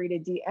 Feel free to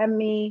DM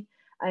me.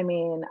 I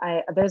mean,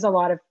 there's a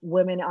lot of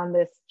women on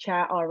this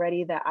chat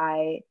already that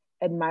I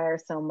admire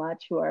so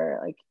much, who are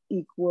like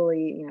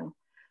equally,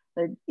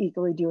 they're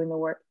equally doing the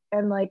work.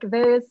 And like,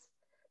 this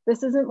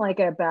isn't like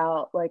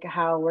about like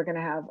how we're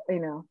gonna have,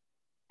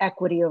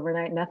 equity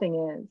overnight. Nothing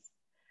is.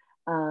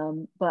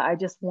 But I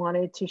just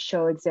wanted to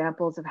show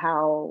examples of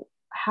how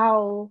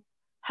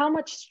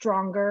much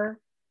stronger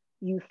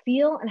you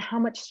feel and how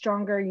much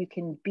stronger you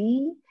can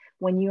be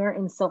when you are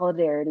in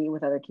solidarity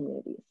with other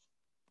communities.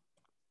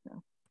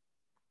 So.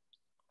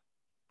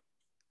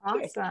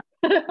 Awesome.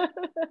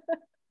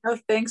 Oh,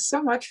 thanks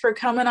so much for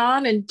coming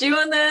on and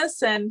doing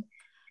this. And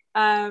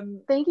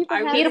thank you for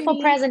having beautiful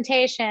me.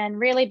 Presentation.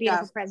 Really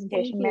beautiful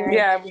presentation, Mary.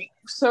 Yeah,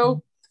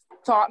 so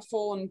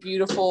thoughtful and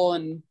beautiful,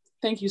 and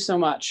thank you so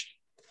much.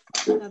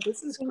 Yeah,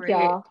 this is great.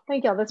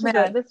 Thank y'all. This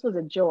was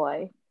a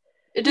joy.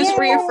 It just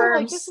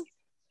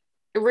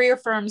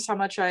reaffirms how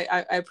much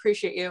I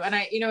appreciate you. And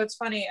it's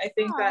funny. I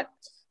think that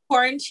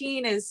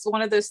quarantine is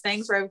one of those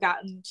things where I've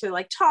gotten to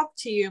like talk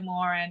to you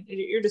more, and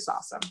you're just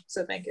awesome.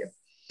 So thank you.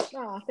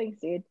 Oh, thanks,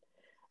 dude.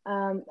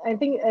 I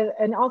think,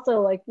 and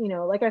also like,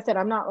 like I said,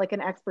 I'm not like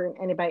an expert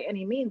by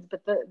any means,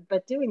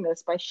 but doing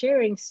this, by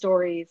sharing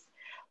stories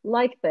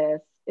like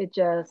this, it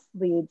just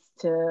leads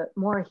to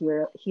more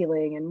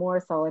healing and more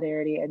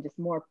solidarity, and just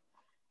more,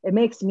 it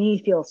makes me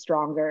feel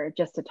stronger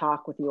just to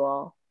talk with you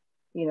all,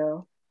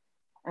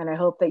 and I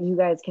hope that you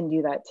guys can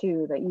do that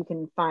too, that you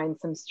can find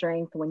some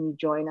strength when you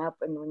join up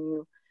and when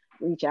you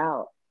reach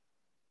out.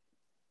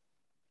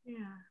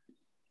 Yeah.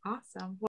 Awesome.